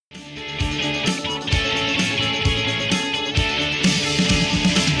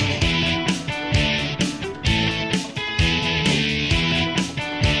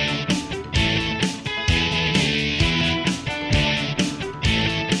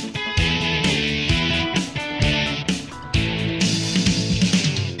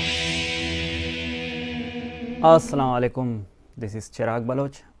अस्सलाम वालेकुम, this is Chirag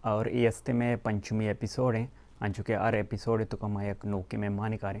Bloch और ये हस्ते में पंचमी एपिसोड है अंचुके हर एपिसोड तो कम एक नौकी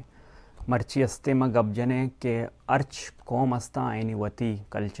मेहमान कारें मर्ची हस्ते में गबजने के अर्च कौम हस्ता आइनी वती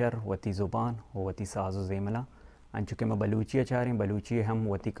कल्चर वती ज़ुबान वती साज़ो ज़ेमला अंचुके में बलूची अचारें बलूची हम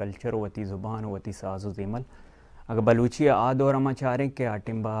वती कल्चर वती ज़ुबान वती साज़ो ज़ेमल अगर बलूची आ दौर हम चारें के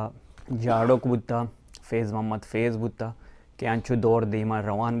आटिम्बा जाड़ोक बुद्धा फैज़ मोहम्मद फैज़ बुद्धा के अंचु दौर दीमा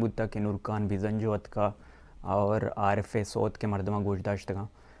रवान बुद्धा के नूरकान बिजंजुअत का और आरफ सोत के मरदमा गोशदाश्त का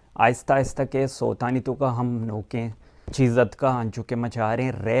आहिस्ता आहिस्ता के सोतानी तो का हम नोके चीज़त का अंचुके मचारे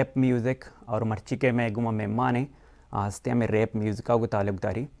रैप म्यूज़िक और मर्ची के मैं गुमा मेहमान हैं आस्ते में रैप म्यूज़िक का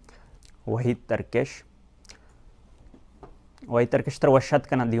ताल्लुकदारी वहीद तरकश तर वशत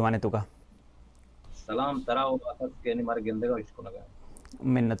का ना दीवाने तो का सलाम तरा वापस के नहीं मारे गिंदे का इसको लगा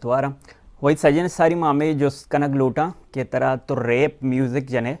मिन्नतवारा वही सजन सारी मामे जो कनक लोटा के तरह तो रैप म्यूज़िक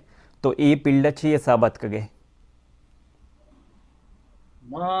जने तो ये पिल्डची ये साबत कगे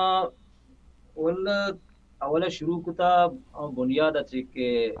माँ ओल अवला शुरू कुता बुनियाद अच्छी के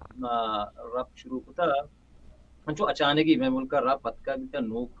रप शुरू कुता अंचो अचानक ही मैं मुल्का रप पत्का भी था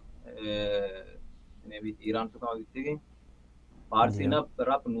नोक ने भी ईरान तो कहाँ भी थी फारसी ना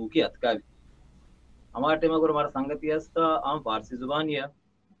रप नोकी अतका भी हमारे टेम अगर हमारा संगति है तो आम फारसी जुबान या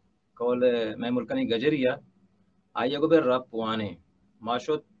कौल मैं मुल्का नहीं गजरिया आइए को फिर रप वाने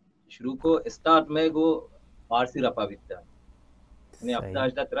माशो शुरू को स्टार्ट में गो फारसी रपा बिता यानी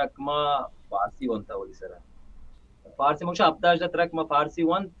अपदाजदा ट्रक में फारसी वंता होली सरा फारसी मक्ष अपदाजदा ट्रक में फारसी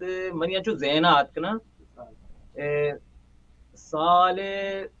वंत मनी अच्छो ज़ैना आत कना साले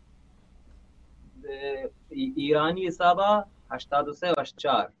ईरानी हिसाबा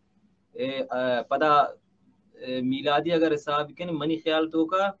 804 पदा मिलादी अगर हिसाब के मनी ख्याल तो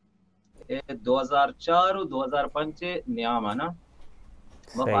का 2004 और 2005 न्याम आना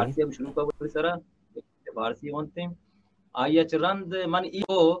फारसी अब शुरू का सरा फारसी वंते आया चरंद मन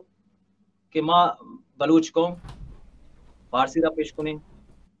इो के माँ बलूच को फारसी रा पेश कोने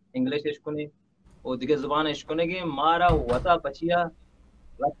इंग्लिश पेश कोने और दिगे जुबान पेश कोने के मारा वता बचिया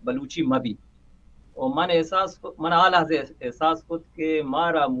रत बलूची मबी और मन एहसास मन आला से एहसास खुद के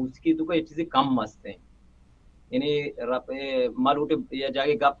मारा मुस्की तो कोई चीजें कम मस्त है यानी रपे मालूटे या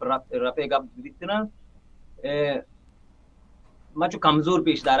जाके गप रपे गप इतना मचो कमजोर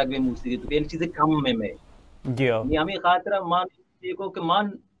पेशदारक में मुस्की तो इन चीजें कम में ni ami khatra man को के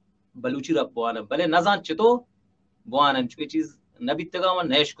मान बलूची रब बुआना भले न जान चितो बुआना चुकी चीज नबी तगा मन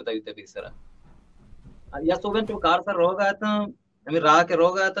नैश को तभी तभी सरा या सोगन तो कार सर रोग आता हमें राह के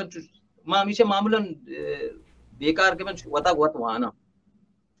रोग आता मां हमेशा मामूलन बेकार के मन वता वत वाना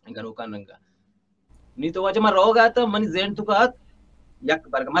गनो का नंगा नहीं तो वजह मां रोग आता मन जेन तो का यक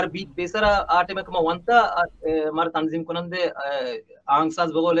बार मार बीट बेसरा आटे में कमा वंता मार तंजीम कुनंदे आंग साज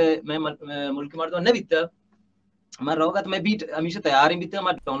बगोले मैं मुल्क मार दो नबीता मैं रोगा तो मैं बीट हमेशा तैयार ही बीते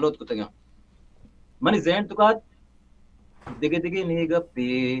मैं डाउनलोड करते गया मैंने ज़हन तो कहा दिगे दिगे नहीं गप्पे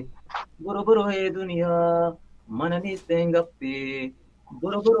बरोबर है दुनिया मन नहीं सेंग गप्पे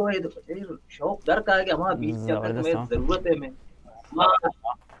बरोबर है शौक डर का है कि हमारा बीट क्या कर मैं जरूरत है मैं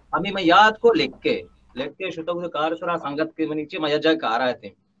हमें मैं याद को लिख के शुद्ध को कार सरा संगत के नीचे मैं जा कार आए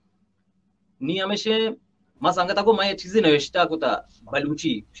थे नी हमेशा मैं संगत को मैं चीजें नवेश्ता को था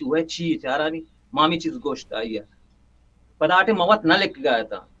बलूची वह ची चारा नहीं मामी चीज गोश्त आई है पदार्थ मवत न लिख गया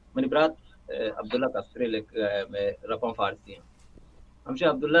था मैंने ब्रात अब्दुल्ला कस्रे लिख गया मैं रपम फारसी हैं हमसे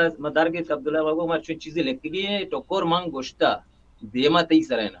अब्दुल्ला मदार के अब्दुल्ला बाबू मैं अच्छी चीजें लिख गई है टोकोर मांग गोश्ता देमा तई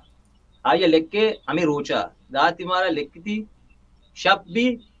सरेना आइए लिख के हमें रोचा दाती मारा लिखती थी शब्द भी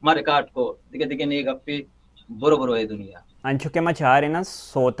मारे काट को दिखे दिखे नहीं गप्पे बरोबर है दुनिया अंचुके मैं चाह रहे ना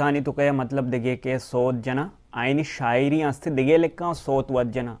सोता नहीं तो क्या मतलब दिगे के सोत जना आईनी शायरी आस्ते दिगे लिखा सोत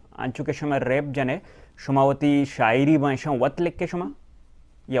वत जना अंचुके शुमा रैप जने शुमावती शायरी भाषा वत लिख के शुमा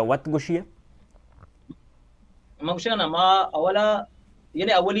या वत गुशिया मंगशना मा अवला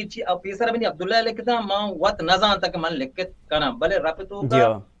यानी अवली ची अब पेसरा बनी अब्दुल्ला लिखता मा वत न जान तक मन लिख के कना भले रप तो का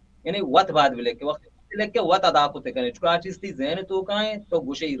यानी वत बाद भी लिख के वक्त लिख के वत अदा को ते करे चुका चीज थी ज़हन तो का है तो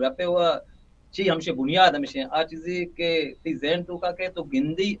गुशे रपे हुआ ची हमसे बुनियाद हमेशा आ चीज के ती ज़हन तो का के तो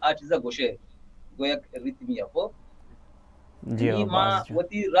गिंदी आ चीज गुशे गोया रितमिया को जी मां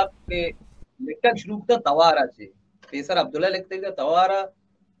वती रप के लिखक शुरू का तवारा छे पेसर अब्दुल्ला लिखते का तवारा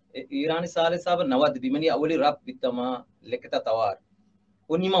ईरानी साले साहब नवद भी मनी अवली रप बितमा लिखता तवार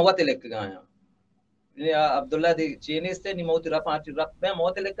उन्हीं में वत लिख गया ने अब्दुल्ला दे चेने से नि मौत रप आच रप में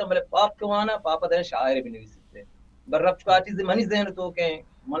मौत लिखता भले पाप को आना पाप दे शायर भी नहीं सकते बर रप का चीज मनी ज़हन तो के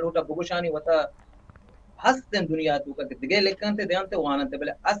मलूटा बुगुशानी वता हस्ते दुनिया तो का दिगे लेकन ते ध्यान ते वाना ते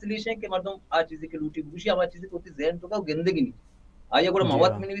भले असली शे के मर्दम आ चीज के लूटी बुशी आ चीज को ती ज़हन तो का जिंदगी नहीं आया गुड़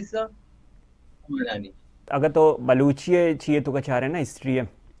मवत में नहीं विसा मनानी अगर तो बलूची चाहिए तो कचा रहे ना हिस्ट्री है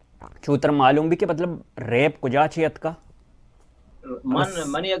चूतर मालूम भी कि मतलब रैप कुजा चाहिए का मन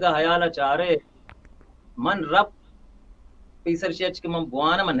मनी अगर हयाला चाह रहे मन रब पीसर शेच के मन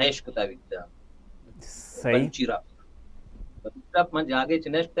बुआना मन नेश कुता विद्या सही बलूची रब मन जागे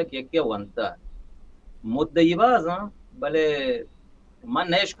चनेश तक एक क्या वंता मुद्दईबाज़ भले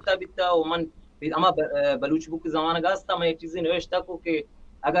मन नेश कुता विद्या और मन अमा बलूची बुक जमाना गास्ता मैं एक चीज़ नवेश्ता को कि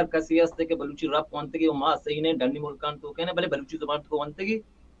अगर कसी हस्ते के बलूची रब वंते की माँ सही ने डंडी मुल्कान तो कहने भले बलूची ज़बान को वंते की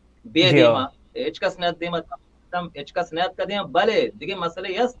बेदेमा एचका स्नेह देमा तम एचका स्नेह का देमा भले दिगे मसले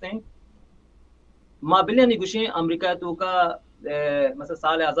यस्ते माँ बिलियन निगुशी अमेरिका तो का मतलब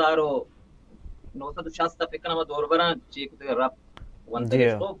साल 1960 फिक्र में दौर बरा चीक तो रब वंते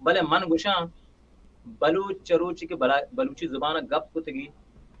तो भले मन गुशा बलूच चरूची के बलूची ज़बान गप कुतगी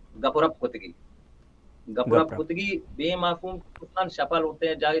गपुरप कुतगी बेमाफूम कुस्तान शपल होते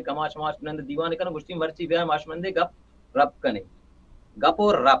हैं जाके कमाश माश नंद दीवाने कन गुश्ती मर्ची ब्याह माशमंदे गप रब कने गप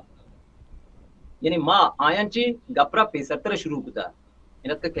और रब यानी माँ आयंची गपरा पेसतर शुरू कुता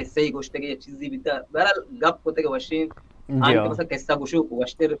इनका कैसे ही गोश्त के चीज़ी बिता बहरहाल गप कुते के वशीन आन के मतलब कैसा गुशु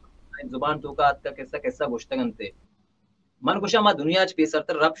वश्तिर ज़ुबान तो का कैसा गोश्त गंते मन गुशा मा दुनिया च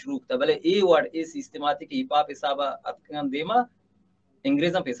पेसतर रब शुरू कुता भले ए वर्ड ए सिस्टमैटिक हिप-हॉप हिसाबा अतकन देमा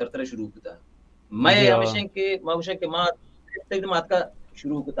अंग्रेज़ा पेसतर शुरू कुता मैं हमेशा के माउशा के माँ तक मात का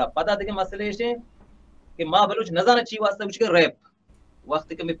शुरू कुता पता देखे मसले से कि माँ बलूच नजाना ची वास्ता कुछ के रैप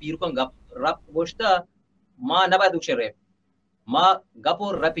वक्त के मैं पीर को गप रप गोश्ता माँ नबा दुख रैप माँ गप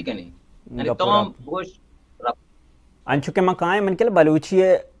और रपी कने यानी तमाम गोश रप अंशु के मकान मन के बलूची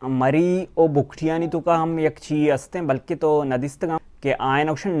मरी ओ बुखटियानी तो का हम एक ची अस्ते बल्कि तो नदिस्त के आयन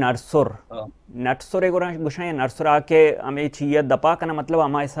ऑप्शन नटसुर एक गुशा नटसुर आके हमें चाहिए दपा करना मतलब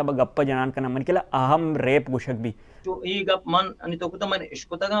हमारे सब गप्पा जनान करना मन के अहम रेप गुशक भी जो ये गप मन अनि तो कुता मन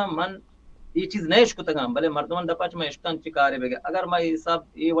इश्क तगा मन ये चीज नहीं इश्क तगा भले मर्दमन दपाच में इश्कान चिकारे बेगे अगर मैं ये सब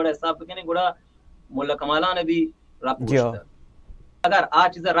ये बड़ा सब के ने गुड़ा मुल्ला कमाला ने भी रप गुश्ता अगर आ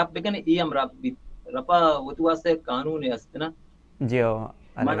चीज रप बेगे ये हम रपा वतुआ से कानून है अस्तना जी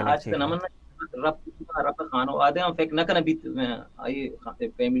मन आज के नमन रप खानो आदे हम फेक न कन बीत आई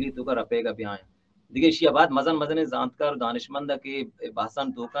फैमिली तो का रपेगा भी आए दिगे शिया बात मजन जानकार दानिशमंद के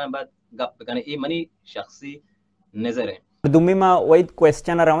भाषण तो का बात गप कने ये मनी शख्सी नजर है दुमी में वही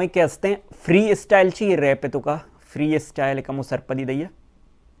क्वेश्चन आ रहा के हस्ते फ्री स्टाइल चाहिए रैप तो का फ्री स्टाइल का मुसरपदी दैया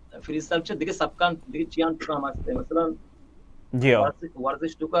फ्री स्टाइल छ दिगे सबका दिगे चियान तो हम आते मसलन जी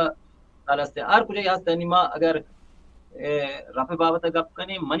वर्जिश तो का तालस्ते और कुछ याद तनीमा अगर रफे बाबत गप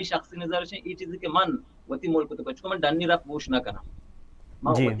कने मनी शख्सी नजर से ये चीज के मन वती मुल्क तो कछु मन डन्नी रफ गोश ना करना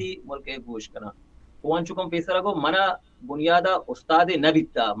मा वती मुल्क के गोश करना कोन चुकम पेसरा को मना बुनियादा उस्ताद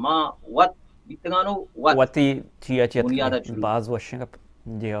नबिता मा वत बितगानो वती चिया बुनियादा बाज वश का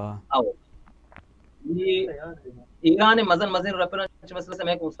जी आओ ये ईरान मजन रफर मसला से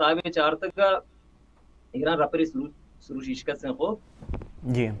मैं उस्ताद चार तक का ईरान रफरी शुरू शिशकत से को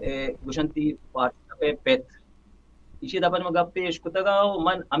जी गुशंती पार्ट पे पेट इसी दफन में गप्पे इश्कुतगा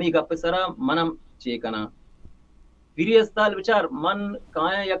मन अमी गप्पे सरा मनम चेकना फिर ये स्टाइल विचार मन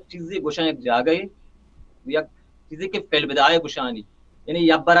काया एक चीज़ गुशा एक जागई एक चीज़ के फेल बिदाए गुशानी यानी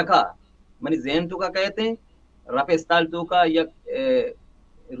यब बरका मनी ज़हन तो का कहते हैं रफे स्टाइल तो का एक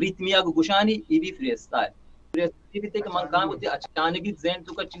रितमिया गुशानी ये भी फ्री स्टाइल भी ते मन काम होते अचानक ही ज़हन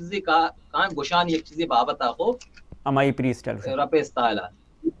तो का चीज़ का गुशानी एक चीज़ बाबत आको अमाई फ्री स्टाइल रफे स्टाइल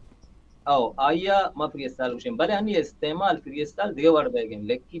आओ आया मा फ्री स्टाइल उशें भले अन्य इस्तेमाल फ्री स्टाइल दे वर्ड बैगेन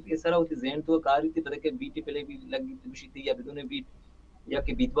लेक्की पेसरा होती ज़हन तो कारी थी पता के बीट पहले भी लगी थी थी या बिदुने बीट या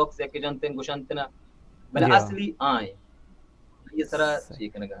के बीट बॉक्स या के जानते हैं गुशांते ना भले असली आए ये सारा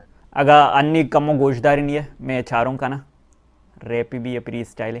सीखने का अगर अन्य कमो गोशदारी नहीं है मैं चारों का ना रैप भी ये फ्री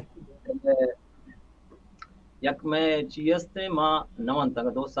स्टाइल है यक मैं चीज़ते माँ नवन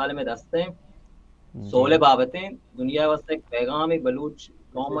तक 2 साल में दस्ते सोले बाबतें दुनिया वास्ते एक पैगाम एक बलूच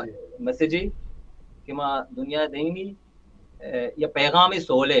कौम मैसेज कि माँ दुनिया देंगी या पैगाम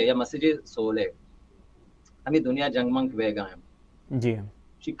सोले या मैसेज सोले हमें दुनिया जंगमंग वेगा है जी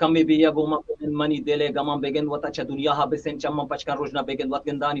शिकम में भी या गोमा मनी देले गमा बेगन वत अच्छा दुनिया हा बेसन चम्मा पचका रोजना बेगन वत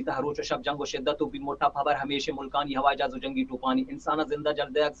गंदानी तहरोच शब जंगो शिद्दत भी मोटा खबर हमेशा मुल्कानी हवाई जाजो जंगी तूफानी इंसान जिंदा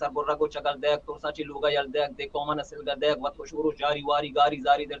जल देख सर बुर्रा को चगल देख तो साची लोगा जल देख दे कौमा नस्ल गा देख वत खुशुरो जारी वारी गारी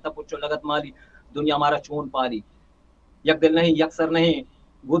जारी देर तक पुछो लगत माली दुनिया हमारा चोन पाली यक दिल नहीं यक सर नहीं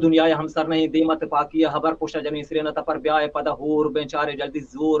वो दुनिया हम सर नहीं दे मत पाकी हबर पोशा जनी सिरे न तपर ब्याह पदा होर बेचारे जल्दी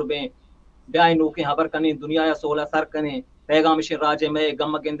जोर बे ब्याह नोके हबर कने दुनिया या 16 सर कने पैगाम शिराजे में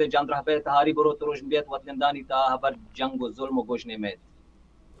गम गेंदे जंद्र पे तहारी बरो तुरुश बियत वतनदानी ता हबर जंग जुल्म गोशने में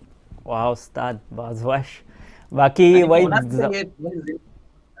वाह उस्ताद बाजवाश बाकी वही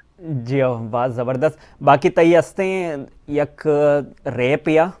जी वाज ज़बरदस्त. बाकी तई असते यक रैप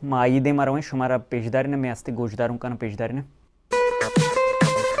या माईदे मारवे शुमारा पेशदारी ने मैं असते गोशदारों का ना पेशदारी ने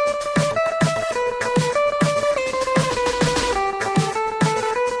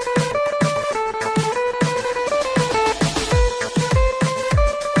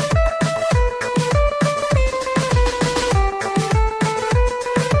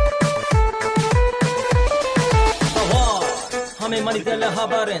mani delle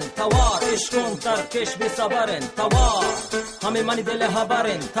habaren tawar ishkon tarkesh bi sabaren tawar hame mani delle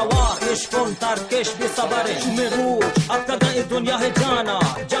habaren tawar ishkon tarkesh bi sabaren shume ruj abtada in dunya hai jana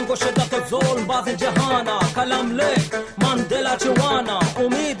jango shiddat zulm baz jahana kalam lek man dela chwana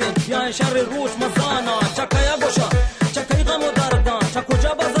umid ya shar ruj mazana chakaya gosha chakai gam dardan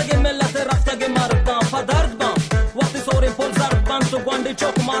chakuja bazage millat raftage mardan padard bam waqti sorin pol zarb bam to gwandi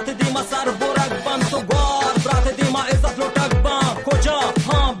chok mat di masar borak bam to gwar brat di ma izat lotak bam koja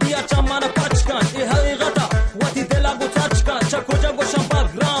ha bia chamana pachkan e haqiqata waqti dela gutachkan chakuja gosham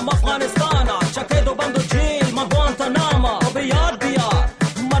bagram afghanistan chakai do bam do jil ma guantanama abiyad dia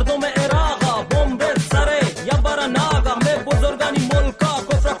mardom iraqa bombe sare ya baranaga me buzurgani mulka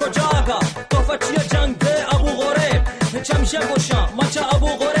kofra kojaga tofachia jang de abu ghoreb chamsha gosha macha abu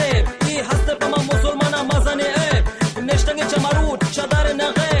ghoreb e haste bama musulmana mazane eb neshtange chamarut chadar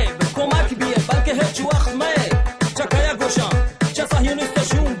nageb komak biye balke hech waqt me chakaya gosha cha sahyonist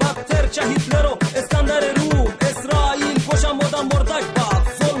shum bakter cha hitlero iskandar rum israil gosha moda mordak ba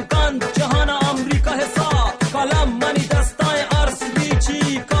zulkan jahana amerika hesa kalam mani dastay ars lichi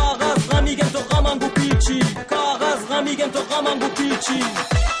kagaz gamigen to qamangu pichi kagaz gamigen to qamangu pichi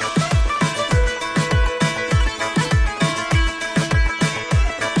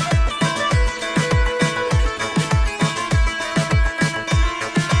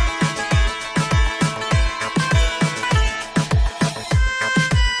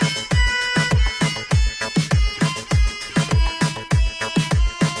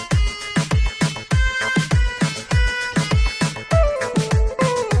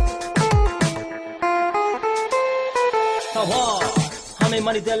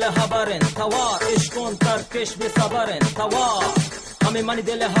mani delle habaren tawar ishkon tarkesh bi sabaren tawar hame mani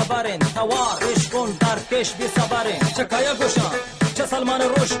delle habaren tawar ishkon tarkesh bi sabaren chakaya gosha cha salman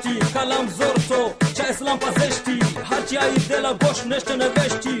roshti kalam zorto cha islam pazeshti harchi ay dela gosh neshte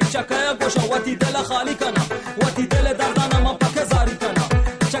neveshti chakaya gosha wati dela khalikana wati dela dardana man pakazari kana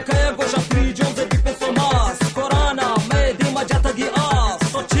chakaya gosha free jones di pesomas korana me di majatagi as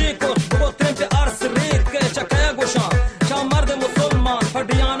so chiko go trempe ars rit ke chakaya gosha cha marde musulman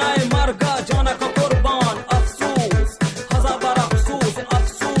fadiyana e marga jana ka qurban afsus hazar bar afsus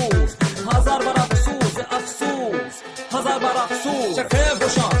afsus hazar bar afsus afsus hazar bar afsus chakaya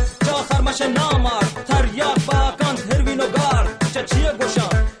gosha cha kharmash namar taryak ba kan hervino gar cha chiye gosha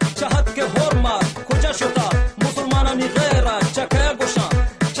chahat ke hormat koja shota musulmanani ghayra chakaya gosha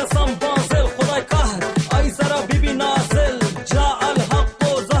cha sambanzel khuday qahr ay zara bibi nazil ja al haqq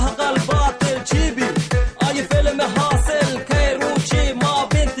zahq al batil chibi ay film hasil kairuchi ma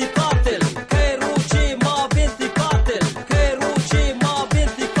binti qatil kairuchi ma binti qatil kairuchi ma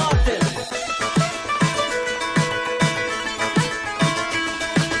binti qatil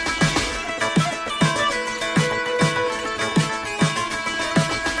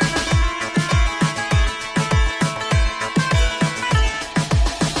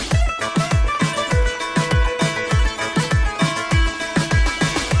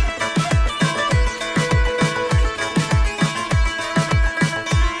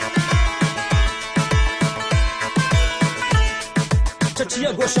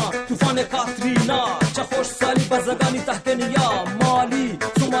چیه گوشا طوفان کاترینا چه خوش سالی بزگانی تحتنیا مالی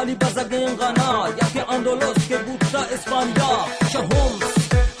سومالی بزگین غنا یکی اندلس که بودتا اسپانیا چه همس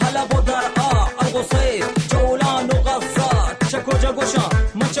حلب و درعا الغصیب جولان و غزه چه کجا گوشا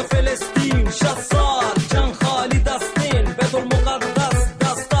من چه فلسطین 60 سال جنگ خالی دستین بیت المقدس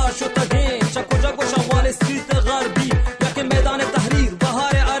دستا شتگین چه کجا گوشا وال استریت غربی یکی میدان تحریر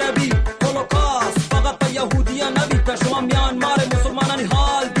بهار عربی هولوکاست فقط به یهودیا نبیتا شما میانمار مسلمانانی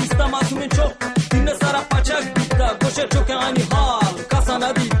حال بیستا معصومین چوک دین سرا پچک بیتا گوشه چوک آنی حال کسا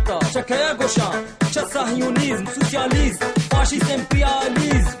ندیتا چکه گوشا چه صهیونیزم سوسیالیزم فاشیست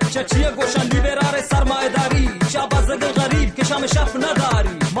امپریالیزم چه چیه گوشا لیبرار سرمایه داری چه بزرگ غریب که شام شف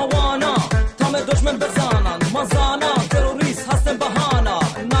نداری موانا تام دشمن بزانن مزانا تروریست هستن بهانا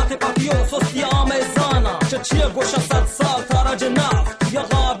نات پاپیو سوستی آمیزانا چه چیه گوشا 100 سال تاراج نفت یا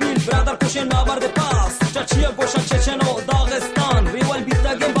قابیل برادر کشه نابرد پاس چه چیه گوشا چچن و داغستان ریوال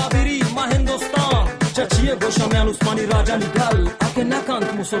بیتگین بابیری ما هندوستان چه چیه گوشا میان عثمانی راجانی گل اگه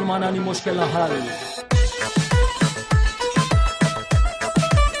نکند مسلمانانی مشکل حل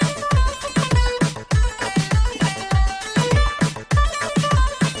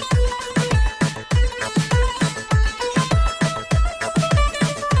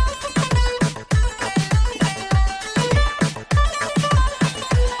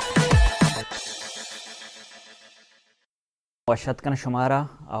वशत कन शुमारा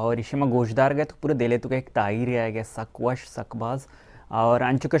और इसे में गोशदार गए तो पूरे दिले तो एक ताहिर आ गया सकवश सकबाज और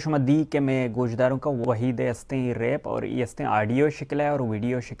अंचुके शुमा दी के मैं गोशदारों का वही दे अस्ते रैप और ये अस्ते ऑडियो शिकला है और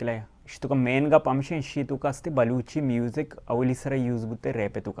वीडियो शिकला है इस तो का मेन का पंशे इसी तो का अस्ते बलूची म्यूजिक अवली सर यूज बुते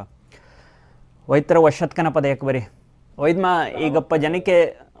रैप तो का वही तरह वशत कन पद एक बरे वही माँ एक गप्पा जाने के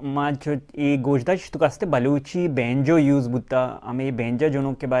माँ जो ये गोशदार इस तो का अस्ते बलूची बेंजो यूज बुता हमें बेंजो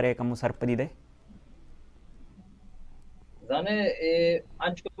जोनों के बारे का मुसर पदी दे जाने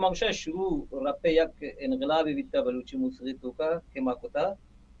अंच को मंगशा शुरू रप्पे यक इनकलाब वित्ता बलूची मूसिकी तो का के माकुता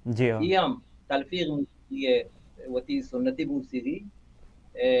जी हाँ ये हम तल्फीग मूसिकी है वती सुन्नती मूसिकी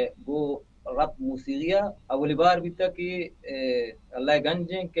वो रप मूसिकिया अवली बार वित्ता कि अल्लाह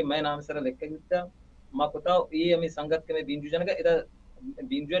गंजे के मैं नाम सरा लेके वित्ता माकुता ये हमें संगत के में बिंजू जन का इधर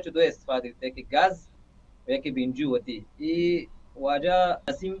बिंजू जो दो इस्तेमाल होते हैं कि गैस वे की बिंजू होती ये वाजा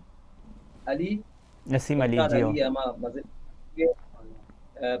नसीम अली जी हाँ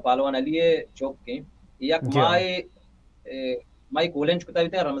पालवान अली चौक के यक माई कॉलेज कुता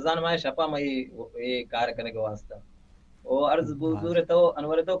भी रमजान माय शपा माई ये कार्य करने के वास्ता और अर्ज बुजुर्ग तो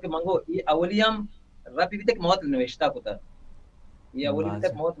अनवर तो कि मंगो ये अवलियम रपी भी तक मौत निवेशता कुता ये अवली भी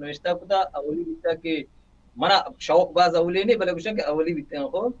तक मौत निवेशता कुता अवली भी तक के मना शौक बाज अवली नहीं बल्कि कुछ के अवली भी तक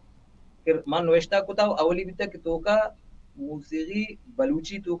को कि मन निवेशता कुता अवली भी तक तो का मूसिकी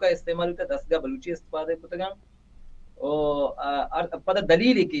बलूची तो का इस्तेमाल होता 10 का बलूची इस्तेमाल होता और पता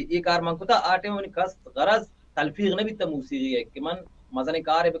दलील की एक कार मन कुता आटे में कस गरज तल्फीग ने भी त मूसिकी है कि मन मजने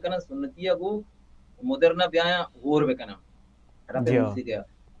कार है बकना सुन्नतिया को मॉडर्न ब्याया होर बकना रबे मूसिकी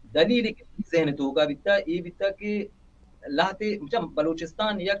दलील की जहन तो का बिता ये बिता कि लाते जब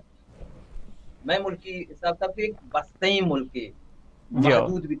बलूचिस्तान या मैं मुल्की हिसाब तक एक बस्ती मुल्क के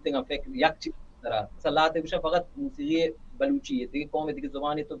महदूद बिता फेक यक तरह सलाते कुछ फकत मूसिकी बलूची है देखिए कौम है देखिए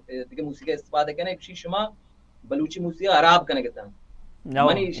जुबान है तो देखिए मूसिकी इस्तेमाल करने एक शीशमा बलूची मूसिकी अरब करने के था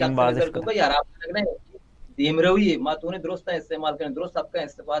मनी शास्त्र तो का अरब करने देमरवी मां तूने दुरुस्त इस्तेमाल करने दुरुस्त सबका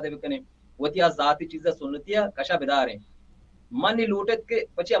इस्तेमाल है करने वतिया जाती चीजें सुन्नतिया कशा बिदार है मन लूटत के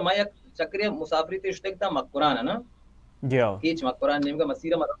पछी मैं एक चक्रिय मुसाफरी ते इश्तेक था मक्कुरान है ना जी हां कीच मक्कुरान नेम का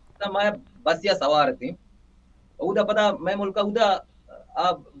मसीरा मरता मैं बस या सवार थी उदा पता मैं मुल्का उदा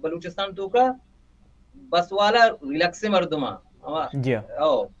अब बलूचिस्तान तो का बस वाला रिलैक्स मर्दमा जी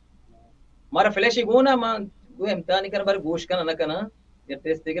ओ मारा फ्लैश गो ना मां गो इम्तिहान कर बार गोश का ना करना ये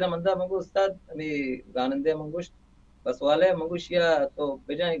टेस्ट देखना मंदा मंगो उस्ताद अभी गानंदे मंगोश बस वाले मंगोश या तो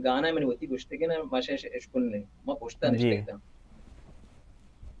बेजा गाना में होती गोश्त के ना माशे इश्कुल ने मैं पूछता नहीं था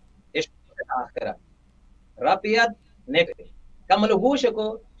इश्क आखिरा रापियत नेक कमल होश को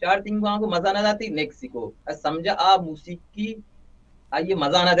 4 दिन को मजा ना आती नेक्सी को समझा आ मूसिकी आइए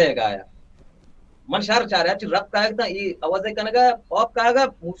मजा ना देगा आया मन शार चाह रहा है रब का था ये आवाज कनगा पॉप कागा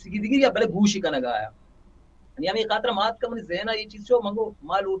मूसिकी दिगी या भले घूशी कनगा आया यानी खातर मात का मन ज़हना ये चीज जो मंगो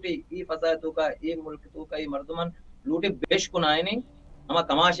माल लूटे ये फसाद तो का ये मुल्क तो का ये मर्दमन लूटे बेश को नाए ने हमा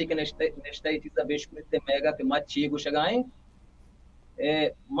तमाशे के नेश्ता ये चीज बेश को इतने मेगा के मात छी गुशगाए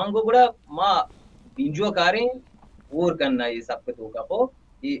मंगो बड़ा मां बिंजो कारें और करना ये सब के तो का हो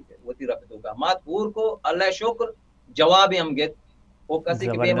ये वती रब तो का मात और को अल्लाह शुक्र जवाब हम गेट ओ कसी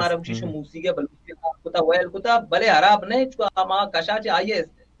के बेमार शिशु मूसिके बलूची कुता वयल कुता भले हराब नहीं चुका मां कशा चे आइए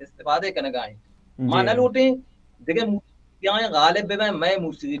इस्तेफादे करने गाए मां न लूटे देखे मूसिकियां गालिब बे मैं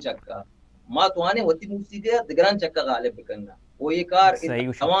मूसिकी चक्का मां तुआने वती मूसिके दिगरान चक्का गालिब करना वो ये कार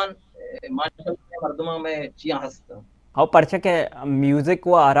तवान माशाल्लाह मर्दमा में चिया हंसता हाँ परचा के म्यूजिक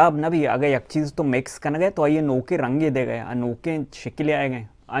वो आराब ना भी अगर एक चीज़ तो मिक्स करने गए तो ये नोके रंगे दे गए नोके शिकले आए गए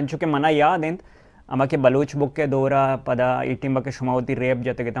अंचु के मना याद हैं अमा के बलोच बुक के दौरा पदा इटिम्बा के शुमावती रेप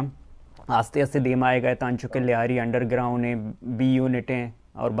जते के तम आस्ते आस्ते देम आए गए अंचु के लिहारी अंडरग्राउंड है बी यूनिटें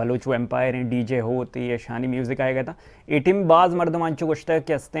और बलोच वो एम्पायर हैं डीजे होती है शानी म्यूज़िक आया गया था एटीम बाज मर्दम अंचु कुछ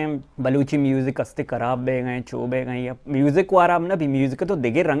के हस्ते बलूची म्यूज़िक हस्ते खराब बे गए चोबे गए या म्यूज़िक वारा ना भी म्यूज़िक तो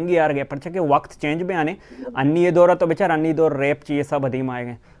दिगे रंग यार गए पर के वक्त चेंज भी आने अन्नी ये दौरा तो बेचार अन्नी दौर रैप चाहिए सब अधीम आए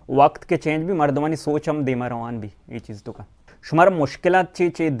गए वक्त के चेंज भी मर्दमानी सोच हम देमा रवान भी ये चीज़ तो का शुमार मुश्किलात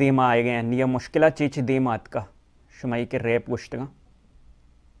चे देमा आए गए अन्नी या मुश्किलात चे देमात का शुमाई के रैप गुश्त का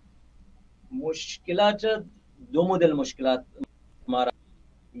मुश्किलात दो मॉडल मुश्किलात हमारा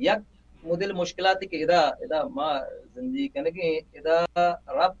यक मॉडल मुश्किलात के इदा मां जिंदगी करने के इदा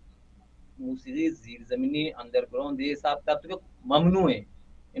रब मूसिकी ज़ीर ज़मीनी अंडरग्राउंड दे हिसाब तब तो ममनू है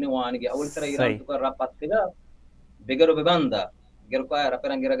इन्हें वहां गया और तरह ईरान तो रब पत्तेगा बेगरो बेबंदा गर को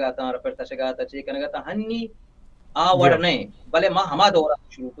रपरंग रगाता रपर तशगाता चे कनगाता हन्नी आ वरने भले मां हमा दौरा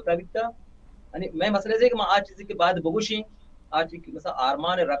शुरू होता बिता आणि मैं मसले से कि मां आज चीज के बाद बगुशी आज की mesela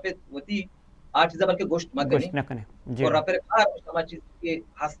आरमान रफत वती आज चीज बल्कि गोश्त मत कने और रपर कार हमा चीज के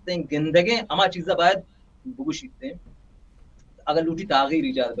हस्ते गिंदगे हमा चीज बाद बगुशी थे अगर लूटी तागीर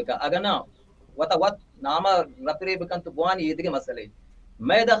इजाद बका अगर ना वत नामा रपरे बकन तो बुआन ये के मसले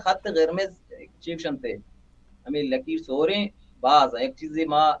मैं दा खत गैर में चेक्शन थे हमें लकीर सोरे बाज एक चीज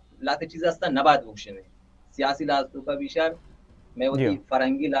मा लाते चीज अस्ता नबाद बुक्शने सियासी लाज तो का विचार मैं होती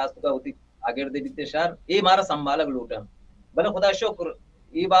फरंगी लाज तो का होती आगे दे बिते शार ये मारा संभाला लूटा भले खुदा शुक्र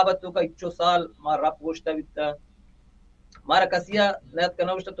ये बाबत तो का 1 साल मार रप गोश्ता बिता मारा कसिया नयत का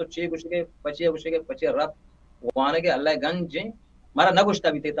नवश्ता तो 6 गुशके 25 रप वाने के अल्लाह गंज मारा न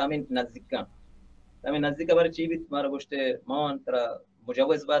गोश्ता बिते तामिन नजदीक बार ची बित मारा गोश्ते मान तरा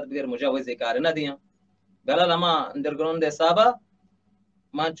मुजावज बात बगैर मुजावज कार ना दिया गलल हमा अंडरग्राउंड दे साबा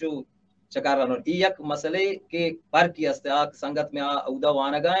मांचू चकारानो एक मसले के पर की अस्ताक संगत में उदा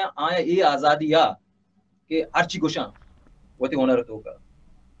वानगा आया ये आजादी या के अर्ची गुशा होती होनर तो का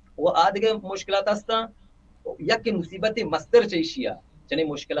वो आदगे मुश्किलात अस्ता यक की मुसीबत मस्तर चैशिया चने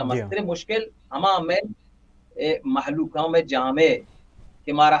मुश्किला मस्तर मुश्किल हमा में महलूका में जामे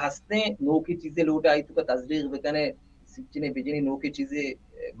के मारा हंसते नो की चीजें लूट आई तो का तस्दीक बकने सिचने बिजनी नो की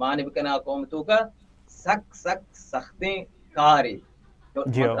चीजें माने बकना कौम तो का सख्ते कारे तो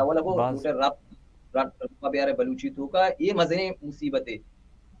वाला वो रब प्यारे बलूची तो का ये मजे मुसीबतें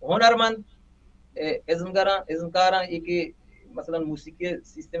हुनरमंद इज़्मकारा एक मसलन मूसिकी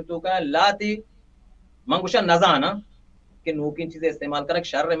सिस्टम तो का लाती मंगुशा नजाना के नोकिन चीजें इस्तेमाल कर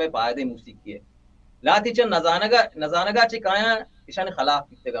शर्र में फायदे मूसिकी है लाती चन नजानगा ची काया इशान खिलाफ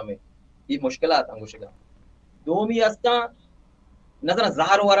कितेगा में ये मुश्किलात अंगुशगा दोमी अस्ता नजर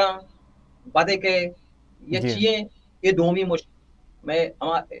ज़हर वरा बदे के ये चीए ये दोमी मुश्किल मैं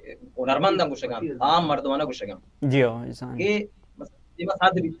हुनरमंद अंगुशगा आम मर्दवाना गुशगा जी इंसान के ये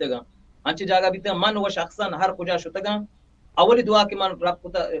साथ बितेगा अंची जागा बिते मन व शख्सन हर कुजा शुतगा अवली दुआ के मन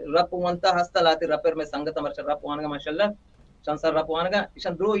रब वंता हस्ता लाते रपर में संगत मर रब वानगा माशाल्लाह संसार रब वानगा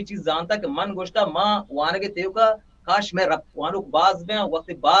ईशान दो ये चीज जानता कि मन गोश्ता मां वानगे तेव का काश मैं रब वानुक बाज में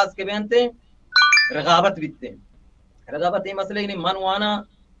वक्त बाज के बेनते रगाबत बिते रगाबत ये मसले नहीं मन वाना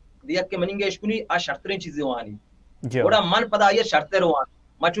दिया के मनिंगे इश्कुनी आ शर्तें चीजें वानी थोड़ा मन पदा ये शर्तें रोवान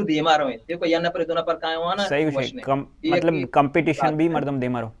मचू दे मारो है देखो या न पर दोना पर काए वाना सही विषय मतलब कंपटीशन भी मर्दम दे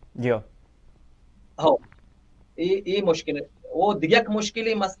मारो जी हो ये मुश्किल वो दियक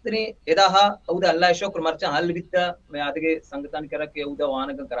मुश्किल मस्तरी इदाहा उदा अल्लाह शुक्र मरचा हल बिता मैं आदगे संगतन कर के उदा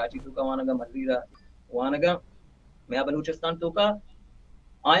वानगा कराची तो का वानगा मदीरा वानगा मैं बलूचिस्तान तो का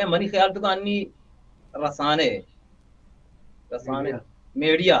आया मनी ख्याल तो का अन्नी रसाने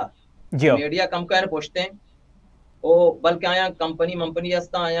मीडिया कम का पोछते हैं ओ बल्कि आया कंपनी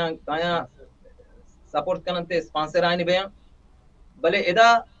अस्ता आया काया सपोर्ट करनते स्पॉन्सर आने बया भले इदा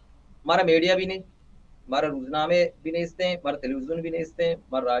हमारा मीडिया भी नहीं हमारा रोजनामे भी नहीं इसते हमारा टेलीविजन भी नहीं इसते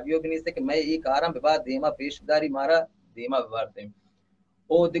हमारा रेडियो भी नहीं इसते कि मैं ये कारण विवाद देमा पेशदारी मारा देमा विवाद थे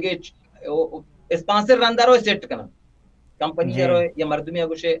ओ दिगे ओ स्पॉन्सर रंदारो सेट करना कंपनी यारो या मर्दमी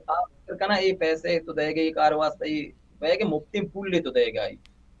अगुशे आप करना ये पैसे तो देगे ये कार वास्ते ये बैगे मुफ्ती पूल ले तो देगा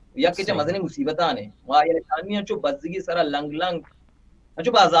या के मजने मुसीबता ने वहां ये खानियां जो बजगी सारा लंग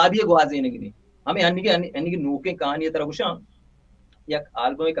जो आजादी गवाजे नहीं हमें अन्नी के नोके कहानी तरह गुशा या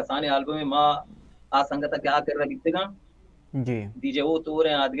एल्बम कसाने एल्बम में मां आ संगत क्या कर रहा बितेगा जी डीजे वो तो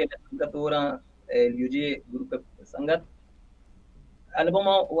रहे आदगे संगत हो रहा यूजी ग्रुप संगत एल्बम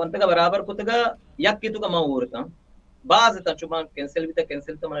वंतगा बराबर कुतगा यक के तो का मां होरता बाज ता चुमा कैंसिल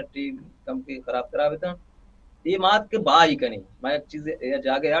तो मन टीम कंपनी खराब करावे था ये मात के बाई कनी मैं एक चीज या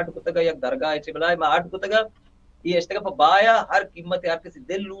जागे आठ कुतगा एक दरगाह एचे बलाय मैं आठ कुतगा ये इष्टका बाया हर कीमत यार के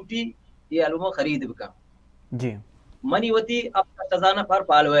दिल लूटी ये एल्बम खरीद बका जी मनीवती अब खजाना पर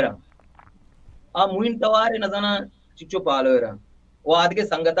पालवेरा आ मुइन तवारे नजाना चिच्चो पालवेरा वो आदगे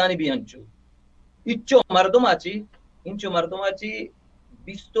संगतानी भी अंचो इच्चो मर्दुमाची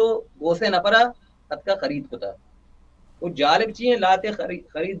बिस्तो गोसे नपरा तत्का खरीद कुता वो जालिब चाहिए लाते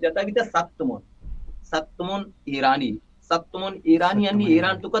खरीद जाता भी था सत्तमुन ईरानी अन्नी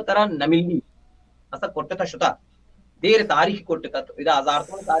ईरान तुका तरह नमिलनी असा कोट्टे था शुता देर तारीख कोट्टे था तो इधर हजार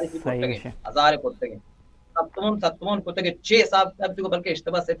तो तारीख कोट्टे हजार कोट्टे सत्तमन कोट्टे 6 साहब तब तो बल्कि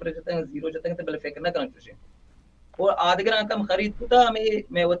इस्तेबा सिफर जते हैं 0 जते हैं तो बल्कि फिक्र ना करना चाहिए और आदगरा कम खरीद कुता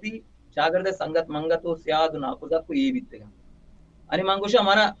मैं वती जागरदे संगत मंगत हो सियाद ना खुदा को ये बीतेगा अनि मांगोशा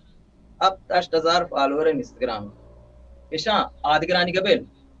हमारा अब 8000 फॉलोअर है इंस्टाग्राम ऐसा आदगरानी कबेल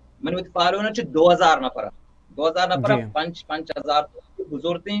मन विद फॉलोअर च 2000 ना परा 5000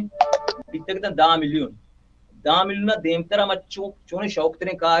 बुजुर्ग थे बीते के 10 मिलियन देमतरा मच्चो चोने शौक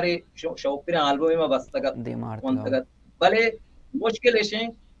तेरे कारे शौक तेरे एल्बम में वंतगत भले मुश्किल है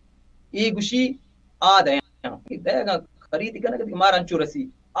ये गुशी देगा खरीद करना कि मार अंचो रसी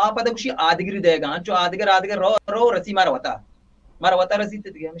आप अद गुशी आदगिरी देगा अंचो आदगर रो रसी मारा वता रसी ते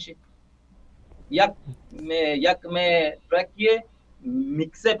हमेशा यक में ट्रैक किए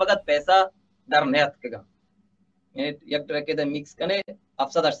मिक्स से फकत पैसा दर नेत के गा यक ट्रैक के मिक्स कने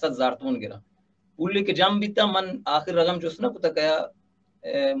 7-8 तून गिरा पुल्ली के जम बीता मन आखिर रकम जोसना पुता कया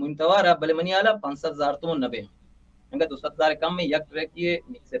मुंतवारा बले मनी आला 500,000 तून नबे अंगा 200,000 कम में यक ट्रैक किए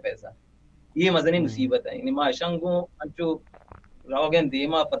मिक्स से पैसा ये मजनी मुसीबत है इन माशंगो अंचो रावगन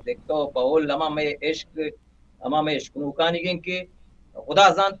देमा पर देखतो पाओल लमा में इश्क अमा में इश्क नुकानी गें के खुदा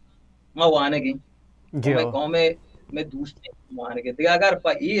जान मा वाने गें मैं कौम में दूसरे वाने के अगर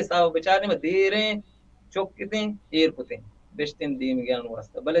पा ये साव बेचारे में दे रहे चौक किते एर पुते बेस्तिन दीम ज्ञान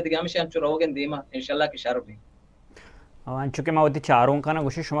वास्ता भले दिगे हमेशा अंचो रावगन देमा इंशाल्लाह की शर्फ है अंचुके मावती चारों का ना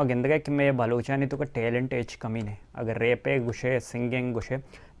गुशे शुमा गिंदगा कि मैं बलोचानी तो का टैलेंट एच कमी ने अगर रेप है गुशे सिंगिंग गुशे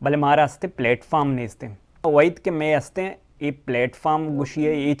भले मारा हस्ते प्लेटफॉर्म नहीं इसते वैद के मैं हस्ते ये प्लेटफॉर्म गुशी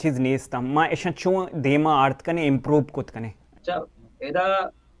है ये चीज़ नहीं इसता माँ ऐसा चूँ देमा आर्ट कने इम्प्रूव कुत कने अच्छा एदा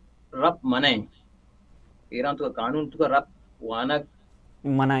रब मनाए इरान तो कानून तो रब वाना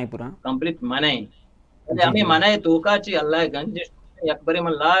मनाए पूरा कंप्लीट मनाए हमें मनाए तो का ची अल्लाह गंज यकबरे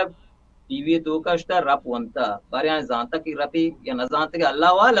मन लाइव टीवी तो का स्टा रब वंता बारे यहाँ जानता कि रबी या न जानते कि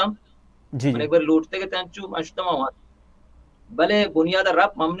अल्लाह वालम जी एक बार लूटते के तंचू मश्तमा हुआ भले बुनियाद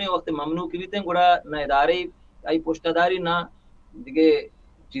रब ममने वक्त ममनू की भी थे गुड़ा न इदारे आई पोस्टादारी ना दिगे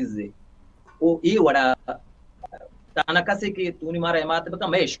चीज़ें वो ये वड़ा तानका से कि तूने मारा इमारत बता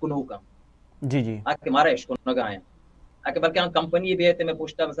मैं इश्कुनो का जी जी आके मारा इश्कुनो का आया आके बल्कि हम कंपनी भी है ते मैं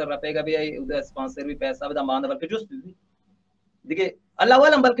पोस्टा में सर रपेगा भी आई उधर स्पॉन्सर भी पैसा बता मान बल्कि जो दिगे अल्लाह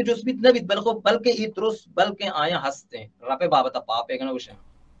वालम बल्कि जो स्पित नबी बल्कि ये तुरस बल्कि आया हंसते रपे बाबता पाप है ना उसे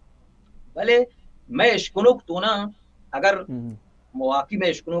भले मैं इश्कुनो तो ना अगर मवाकी में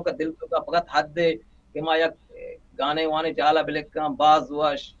इश्कुनो का दिल का फकत हद दे कि माया गाने वाने जाला बिलक का बाज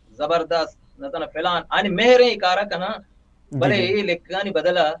वाश जबरदस्त नतना फलान आने मेहरे इकारा कना भले ये लेकानी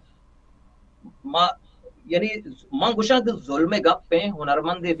बदला मा यानी मंगुशा के जुल्मे गप पे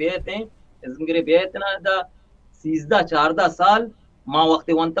हुनरमंद बेते इजंगिरे बेते ना दा 13-14 साल मां वक्त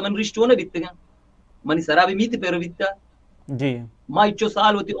वंत मन रिश्तो ने बितगा मनी सराबी मीत पेरो बिता जी मां इच्चो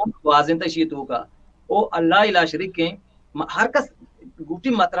साल होती उन वाजन तशीत होगा ओ अल्लाह इला शरीक के हर कस गुटी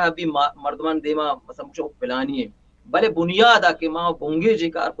मात्रा भी मर्दमान देमा समझो पिलानी है भले बुनियाद आके मां बोंगे जे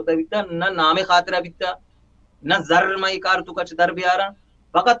कार पुता बिता न नामे खातिरा बिता न जर माई कार तू कच दर बियारा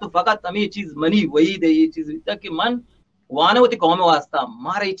फकत हमें चीज मनी वही दे ये चीज बिता कि मन वाना होती कौम वास्ता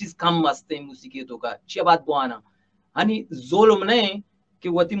मारा ये चीज कम वास्ते मूसिकी तो का ची बात बुआना हनी जोलम ने कि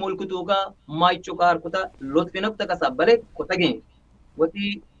वती मुल्क तो का माई चोकार कुता लुत्फिनक तक सब भले कुतगे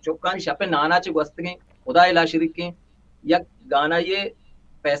वती चोकानी शपे नाना चे वस्तगे खुदा इला शरीक के यक गाना ये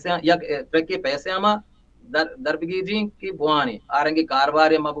पैसे यक ट्रक के पैसे आमा दरबगी जी की बुआने आरंगे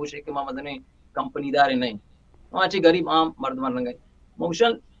कारबार या मबूशे के मदने कंपनी दारे नहीं वहाँ चे गरीब आम मर्द मर लंगे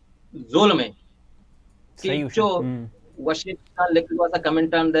मुशल जोल में कि जो वशी लिख वासा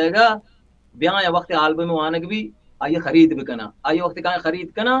कमेंट आन देगा ब्याह या वक्त एल्बम में आने भी आइए खरीद भी करना आइए वक्त का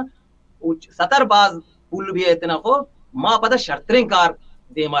खरीद करना सतर बाज पुल भी है इतना को माँ पता शर्तरें कार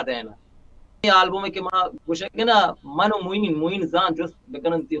देमा देना एल्बम के माँ कुछ के ना मनो मुइन जान जो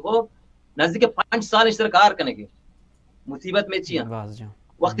बेकनती हो नजदीक 5 साल इस सरकार करने के मुसीबत में चिया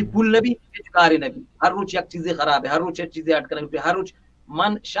वक्त पुल नबी कार नबी हर रोज एक चीजें खराब है हर रोज एक चीजें ऐड करने हर रोज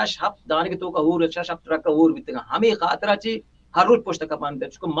मन शश हफ दाने के तो का और शश हफ ट्रक का और बितगा हमें खातरा ची हर रोज पोस्ट का पान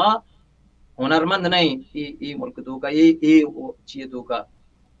बेच को माँ हुनरमंद नहीं ये मुल्क तो का ये चीज तो का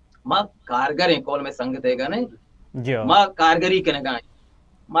माँ कारगर है कॉल में संग देगा नहीं माँ कारगरी करने का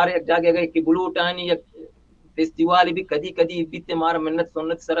मारे एक जागे गए कि बुलूटानी या फेस्टिवल भी कदी कदी बीते मार मिन्नत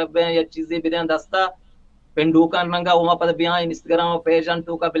सुन्नत सरब है या चीजें बिदन दस्ता पेंडुका नंगा वहां पर बयान इंस्टाग्राम पेजन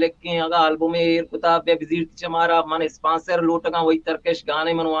तो का ब्लैक के अगा एल्बम में किताब या विजिट चमारा माने स्पॉन्सर लोटगा वही तरकेश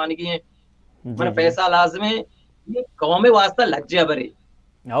गाने मनवाने की मन पैसा लाजम है ये कौम वास्ता लज्जा भरे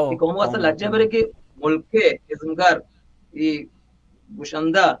ये कौम वास्ता लज्जा भरे कि मुल्क के इज़मगर ये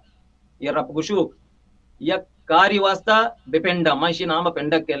गुशंदा या रबगुशु या कार्य वास्ता बेपेंडा माशी नाम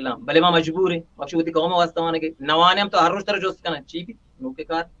पेंडा केला भले मां मजबूर है मशूती कौम वास्ता वाने के नवाने हम तो हर रोज तरह जोस्त करना चीपी नोके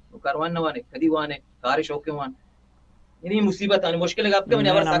कारवान नवाने कदी वाने कार्य शौके वान इन्हीं मुसीबत आने मुश्किल है आपके मैंने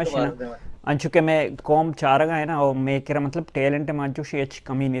अवर साथ अंचुके में कौम चारगा है ना और मैं कह रहा मतलब टैलेंट मांचो शेच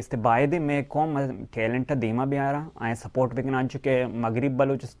कमी नहीं इसते बायदे में कौम टैलेंट धीमा भी आ रहा आए सपोर्ट भी करना अंचुके मगरिब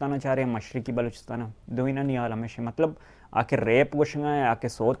बलोचिस्तान चाह रहे मशरकी बलोचिस्तान दो ही ना नहीं आला हमेशा मतलब आके रैप वशंगा है आके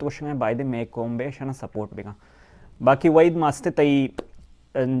सोत वशंगा है बायदे में कौम बे शना सपोर्ट भी का बाकी वही मस्ते तई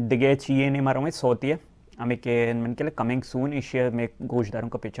दिगे चाहिए नहीं मारो में सोती है हमें के मन के लिए कमिंग सून इशिया में गोशदारों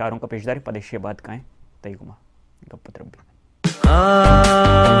का पेचारों का पेशदारी पदेशिया बात का है तई गुमा गपत्र भी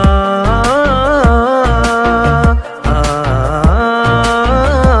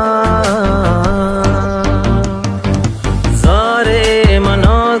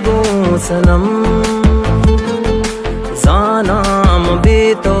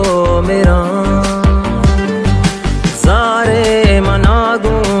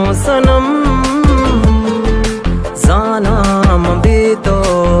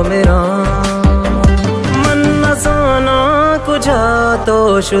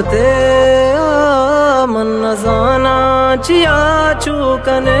शुते मन नजाना चिया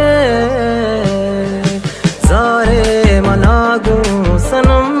चूकने सारे मनागू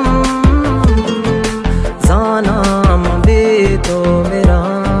सनम जाना मबी तो मेरा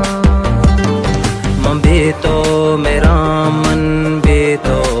मन भी तो मेरा मन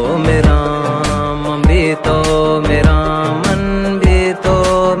भी तो मेरा मन भी तो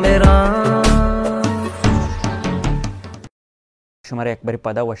मेरा शुमारे एक बारी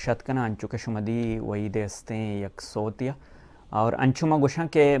पदा वशात कना अंचु के शुमदी वही देस्ते यक सोतिया और अंशुमा गुशा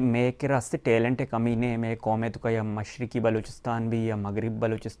के मैं के रास्ते टैलेंट कमी ने मैं कौमे तो या मशरकी बलूचिस्तान भी या मगरिब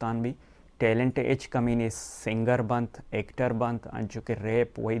बलूचिस्तान भी टैलेंट एच कमी ने सिंगर बंत एक्टर बंत अंशु के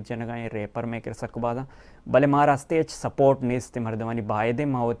रैप वही जनगाएं रैपर में कर सकबादा भले माँ रास्ते एच सपोर्ट नेस्ते मर्दवानी बायदे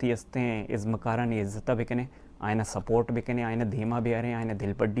मावती अस्ते इस मकारा ने इज्जत बिकने आयना सपोर्ट बिकने आयना धीमा भी आ रहे आयना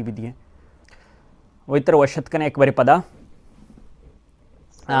दिल पड्डी भी दिए वही तरह वशत कने एक बारी पदा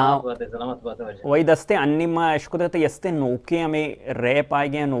वही दस्ते अन्नी माँ इश्क तो यस्ते नोके हमें रैप आए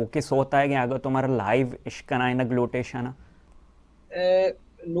गए नोके सोत आए गए अगर तुम्हारा लाइव इश्क ना ग्लोटेशन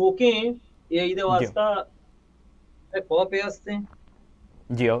नोके ये इधर वास्ता पॉप हस्ते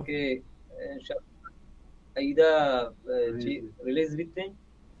जी ओके इधर रिलीज बिते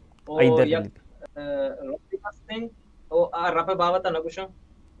और या रॉक हस्ते और रप बावता ना कुछ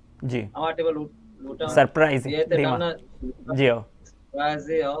जी हमारे टेबल लूटा सरप्राइज ये तो ना जी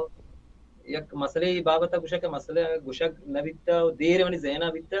वाजे आओ एक मसले बाबत गुशक मसले गुशक नबिता देर मनी ज़ैना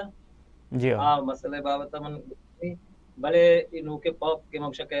बिता जी हाँ मसले बाबत मन भले इनो के पॉप के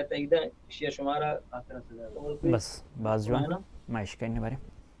ममशा कहते हैं इधर शिया शुमारा बस बाज जवान माइश कहने बारे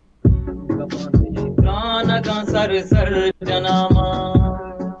प्राण का सर सर जनामा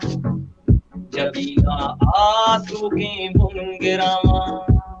जबी आंसू के मुंगरामा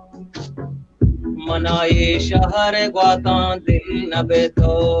मनाए शहर ग्वाता दिल नबे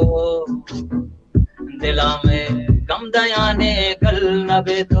तो दिला में कम दयाने गल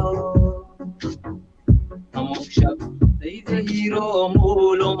नबे तो अमुशक हीरो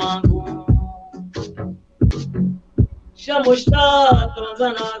मूलो मांगू शमुश्ता तो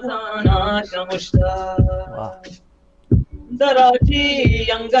जनाजाना शमुश्ता दराची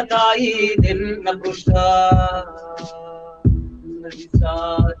अंगताई दिल नपुश्ता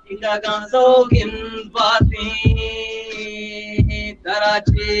Tidak sogin bati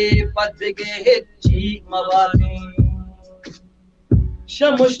darache padge hecchi mabati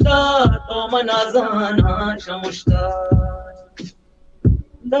shamushta to manazana shamushta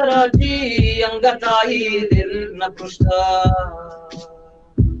darachi angatai dil nakushta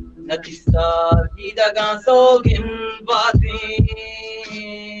natista tidak sogin bati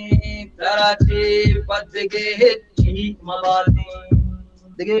darache padge hecchi mabati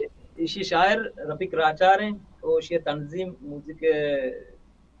देखिए इसी शायर रफीक राचार हैं तो ये तंजीम म्यूजिक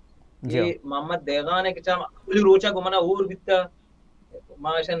ये मोहम्मद देगान है कि चाम अवली रोचा को मना और बिता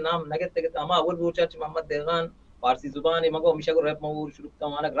माशा नाम नगत के तमा अवल रोचा च मोहम्मद देगान फारसी जुबान है मगो हमेशा को रैप मऊर शुरू करता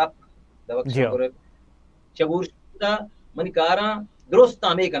माना रैप दवक को रैप चगूर ता मनी कारा दुरुस्त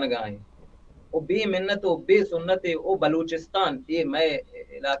आमे कनगा है ओ बे मिन्नत ओ बे सुन्नत ओ बलूचिस्तान ये मैं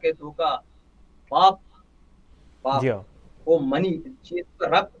इलाके तो का पाप पाप ओ मनी चीज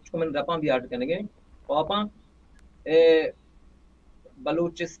रप को मन रपा भी आर्ट करेंगे पापा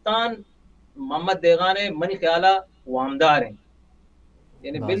बलूचिस्तान मोहम्मद देगाने मनी ख्याला वामदार हैं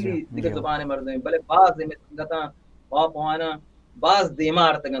यानी बिल्ली दिख जुबान मर्द में भले बाज में संगता पाप वाना बाज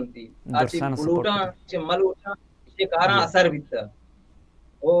देमार तगंती आची बुलूटा चे मलूटा ये कारा असर बिता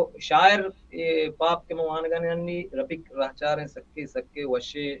ओ शायर ये पाप के मवान गननी रफीक राचार सक्के सक्के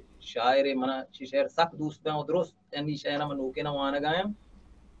वशे शायर मना शायर सक दोस्त पे दुरुस्त यानी शायर मन ओके ना वान गायम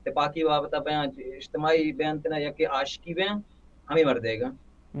ते पाकी बाबता बयान इज्तिमाई बयान तना या के आशिकी बयान हमें मर देगा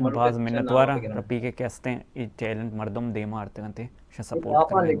बाज मिन्नतवारा रफीक के कहते हैं ये टैलेंट मर्दम दे मारते गंते श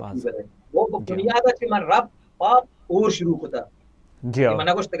सपोर्ट करने बाज वो बुनियाद है मन रब पाप और शुरू होता जी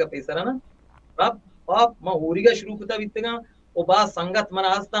मना कुछ तक पैसा ना रब पाप म होरीगा शुरू होता बितगा ओ बा संगत मना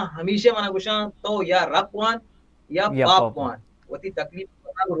हस्ता हमेशा मना गुशा तो या रपवान या पापवान वती तकलीफ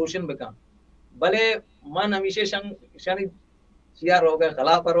को रोशन बका भले मन हमेशा शनि चिया रोगा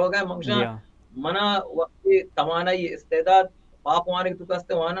खला पर रोगा मंगशा मना वक्त तमाना ये इस्तेदाद पापवान के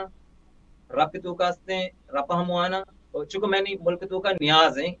तुकास्ते वाना रप तुकास्ते रपहम वाना और चुको मैंने मुल्क तो का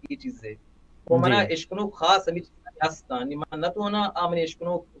नियाज है ये चीजें वो मना इश्कनो खास हमें हस्ता निमान न तो ना आमने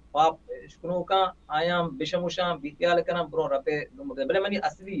इश्कनो पाप इश्कनो का आयाम बिशमुशा बिख्याल करना ब्रो रपे भले मनी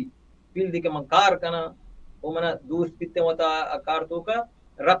असली फील दिके मंकार करना वो मना दोस्त पिते होता आकार तो का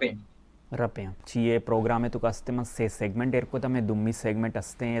रपे रपे ये प्रोग्राम है तो कास्ते में से सेगमेंट एयर को तो मैं दुम्मी सेगमेंट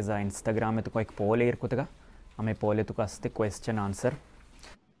अस्ते हैं जा इंस्टाग्राम में तो कोई एक पोल एयर को तका हमें पोल है तो कास्ते क्वेश्चन आंसर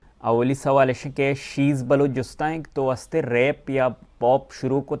अवली सवाल है कि शीज़ बलोच जुस्ताएं तो वस्ते रैप या पॉप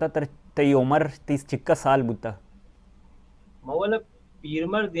शुरू को तर तई उम्र 30 साल बुता मवल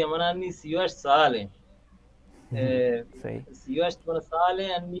पीरमर दियमनानी 30 साल है सही 30 मन साल है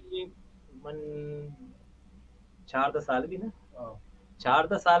अन्नी मन 4 साल भी ना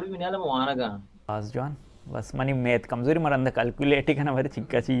 4 साल भी नहीं मुआना गा बाज जवान बस मनी मैथ कमजोरी मरंद कैलकुलेट ही करना भरे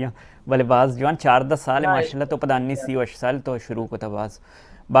चिक्का चाहिए भले बाज जवान 4-10 साल है माशाल्लाह तो पता नहीं 30 साल तो शुरू को था बाज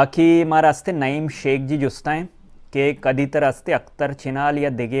बाकी मारा अस्ते नईम शेख जी जुस्ताएं के कदी तर अस्ते अख्तर चिनाल या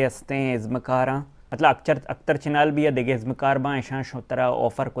दिगे अस्ते इज़्मकारा मतलब अख्तर चिनाल भी या दिगे इज़्मकार बा ऐसा तरह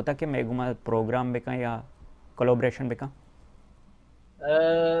ऑफर को था कि मेगुमा प्रोग्राम बेका या कोलैबोरेशन बेका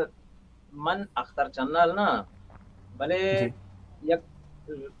मन अख्तर चन्नाल ना भले एक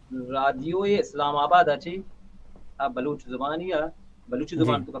राडियो ये इस्लामाबाद अच्छी अब बलूच जुबान या बलूची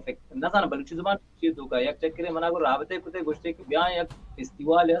जुबान तो का फेक ना जाना बलूची जुबान चीज तो का एक चक्कर मना को राबते कुते गोष्टी के बयान एक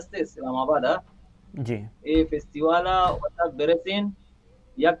फेस्टिवल हस्ते इस्लामाबाद जी ए फेस्टिवल वता बेरसिन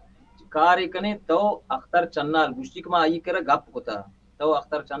एक कार्य कने तो अख्तर चन्नाल गुष्टी कमा आई करे गप कोता तो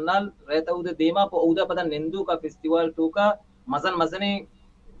अख्तर चन्नाल रहता उदे देमा पो उदा पता निंदू का फेस्टिवल तो का मजन मजने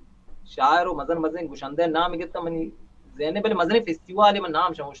शायर और मजन मजन गुशंदे नाम कितना मनी जेने बले मजने फेस्टिवल में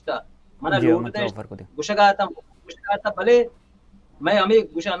नाम शमुष्टा मना लोट दे गुशगाता भले मैं हमें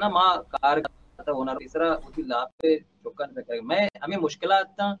गुशा ना मां कार था ओनर तीसरा उती लाभ पे चौकन पे करे मैं हमें मुश्किलात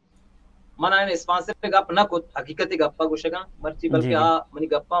था मना ने स्पॉन्सर पे गप ना को हकीकत गप्पा गुशगा मर्ची बल्कि आ मनी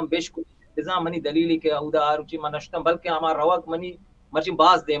गप्पा बेश को दिजा मनी दलीली के उदा आरुचि मनष्ट बल्कि हमार रवक मनी मर्ची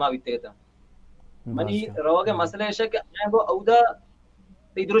बास देमा बिते था मनी रवक के मसले है कि मैं वो उदा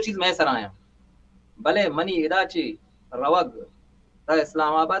तीसरो चीज मैं सराया भले मनी इदाची रवक ता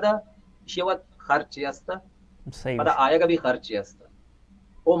इस्लामाबाद शेवत खर्च असता सही पता आएगा भी खर्च असता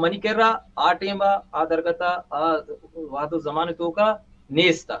ओ मनी कर रहा आ टेम्बा आ दरगता आ वादो जमाने तो का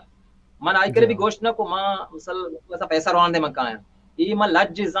नेस्ता मन आई करे भी गोश्त ना को मां मसल ऐसा पैसा रोन दे मकाया ई मन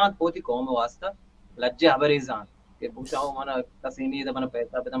लज्जे जान पोती कौम वास्ता लज्जे हबरे जान के पूछाओ मना कसीनी दे मन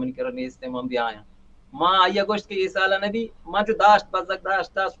पैसा पता मन कर नेस्ते मम भी आया मां आया गोश्त के ये साला नबी मां जो दाश्त बजक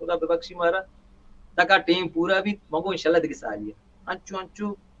दाश्त खुदा बख्शी मारा तका टीम पूरा भी मगो इंशाल्लाह दिख साली अंचू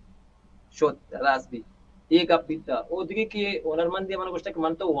अंचू शोत रास भी एक आप पिता ओ दिगे के ओनर मन दे मन गोष्ट के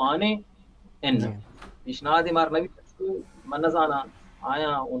मन तो वाने एन इश्नाद मार नबी तो मन जाना आया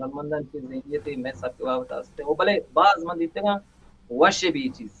ओनर मन के ज़िंदगी मैं सब के वास्ते वो भले बाज मन इतना वश भी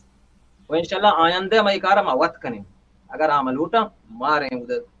चीज वो इंशाल्लाह आयंदे मैं कारम अवत कने अगर आमल उठा मारे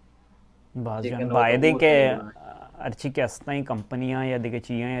उधर बाजन वायदे के अर्ची के अस्ताई कंपनियां या दिगे